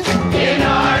pain. In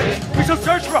art, we shall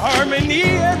search for harmony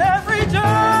in every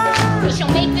turn. We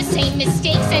shall make the same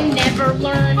mistakes and never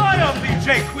learn. Finally,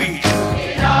 Jaques,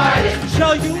 In art, we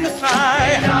shall unify.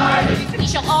 In art, we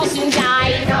shall all soon die.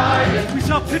 In art, we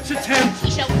shall pitch a tent.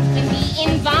 We shall open the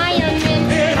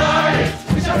environment. In art,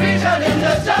 we shall reach out in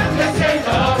the darkness and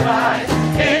arise.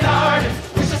 In art,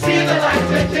 we shall see the light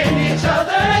within each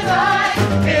other's eyes.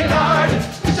 In art,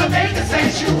 we shall make a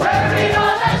sanctuary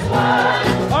all as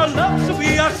one. Our love shall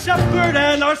be our shepherd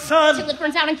and our son. Till it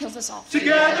burns out and kills us all.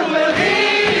 Together we'll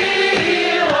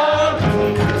heal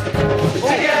our